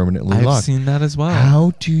that they're permanently locked. I've seen that as well.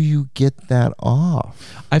 How do you get that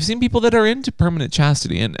off? I've seen people that are into permanent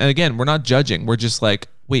chastity, and again, we're not judging. We're just like,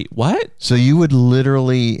 wait, what? So you would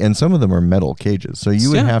literally, and some of them are metal cages. So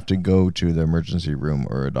you would have to go to the emergency room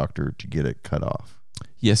or a doctor to get it cut off.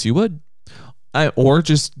 Yes, you would. Or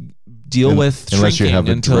just deal with unless you have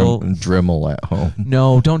until a Dremel at home.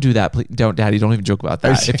 No, don't do that. Please, don't, Daddy. Don't even joke about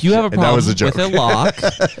that. If you have a problem with a lock,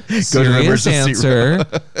 serious answer.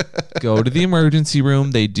 Go to the emergency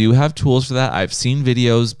room. They do have tools for that. I've seen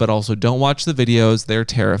videos, but also don't watch the videos. They're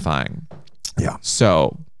terrifying. Yeah.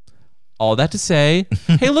 So, all that to say,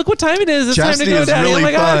 hey, look what time it is. It's Chastity time to go, is Daddy. really oh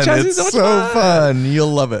my God, fun. Chastity It's is so much fun. You'll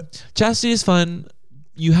love it. Chastity is fun.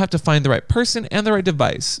 You have to find the right person and the right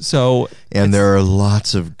device. So, and there are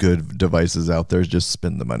lots of good devices out there. Just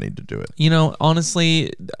spend the money to do it. You know,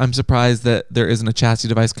 honestly, I'm surprised that there isn't a chastity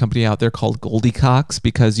device company out there called Goldie Cox,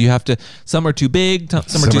 because you have to. Some are too big,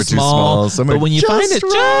 some are too small. But when you find it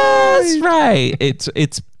just right,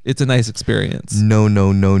 it's a nice experience. No.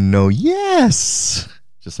 Yes,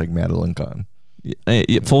 just like Madeline Kahn.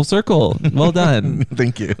 Full circle. Well done.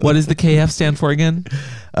 Thank you. What does the KF stand for again?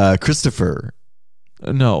 Christopher.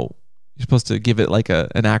 No, you're supposed to give it like an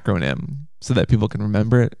acronym so that people can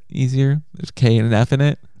remember it easier. There's K and an F in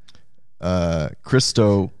it.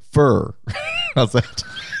 Christopher. How's that?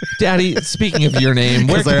 Daddy, speaking of your name,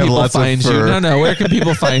 where can people find you? No, where can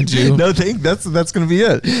people find you? No, that's going to be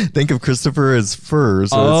it. Think of Christopher as fur.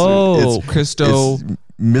 So it's Christo. It's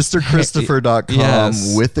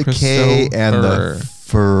MrChristopher.com with the Christo K and the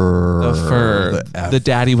fur. The fur. The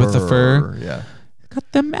daddy with the fur. Yeah.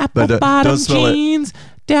 Got them apple bottom jeans.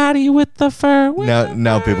 Daddy with the fur.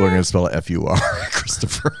 Now people are going to spell it F-U-R.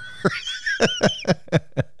 Christopher.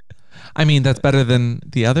 I mean, that's better than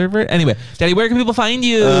the other Anyway, Daddy, where can people find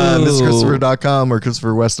you? MrChristopher.com or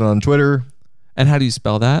Christopher Weston on Twitter. And how do you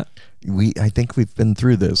spell that? I think we've been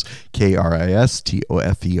through this.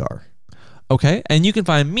 KRISTOFER. Okay. And you can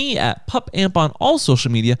find me at PupAmp on all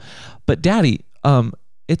social media. But Daddy,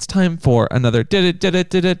 it's time for another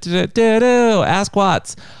Ask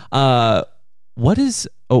Watts. Let's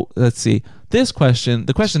see.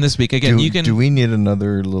 The question this week, again, do we need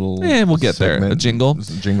another little we'll get there. A jingle.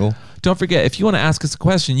 Don't forget, if you want to ask us a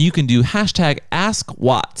question, you can do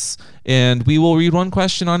 #AskWatts, and we will read one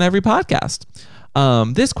question on every podcast.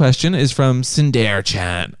 This question is from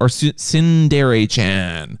Sindare-chan, or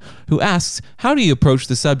Sindare-chan, who asks, how do you approach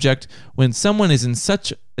the subject when someone is in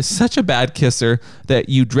such a bad kisser that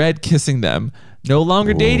you dread kissing them? No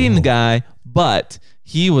longer dating the guy, but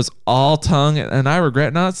he was all tongue, and I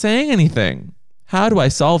regret not saying anything. How do I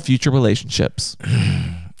solve future relationships?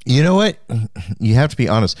 You know what? You have to be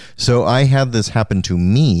honest. So I had this happen to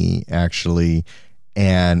me, actually,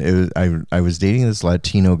 and I was dating this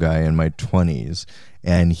Latino guy in my 20s,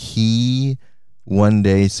 and he one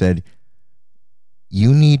day said,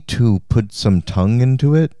 you need to put some tongue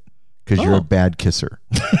into it because you're a bad kisser.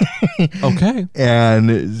 Okay. And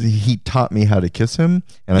he taught me how to kiss him,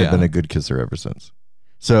 and I've been a good kisser ever since.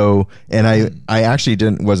 So, and I actually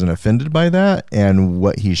wasn't offended by that. And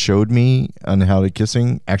what he showed me on how to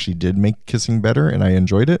kissing actually did make kissing better, and I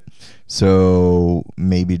enjoyed it. So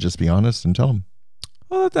maybe just be honest and tell them.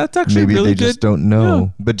 Well, that's actually maybe really they just don't know, Yeah.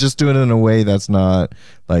 but just do it in a way that's not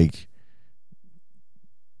like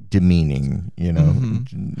demeaning,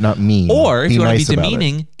 not mean. Or if Be you want nice to be about it.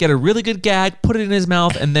 demeaning, get a really good gag, put it in his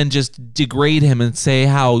mouth, and then just degrade him and say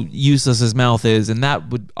how useless his mouth is. And that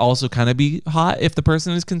would also kind of be hot if the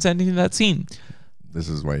person is consenting to that scene. This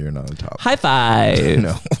is why you're not on top. High five.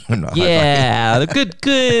 No, I'm not. Yeah, the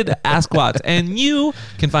good Ask Watts. And you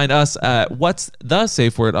can find us at What's the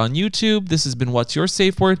Safe Word on YouTube. This has been What's Your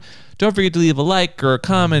Safe Word. Don't forget to leave a like or a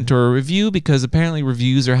comment or a review, because apparently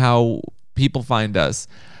reviews are how people find us.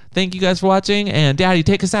 Thank you guys for watching, and Daddy,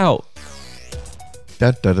 take us out.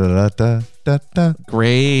 Da, da, da, da, da, da.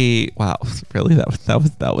 Great. Wow. Really?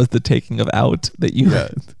 That was the taking of out that you Yeah.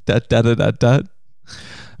 da, da, da, da, da.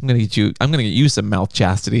 I'm gonna get you some mouth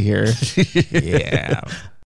chastity here. Yeah.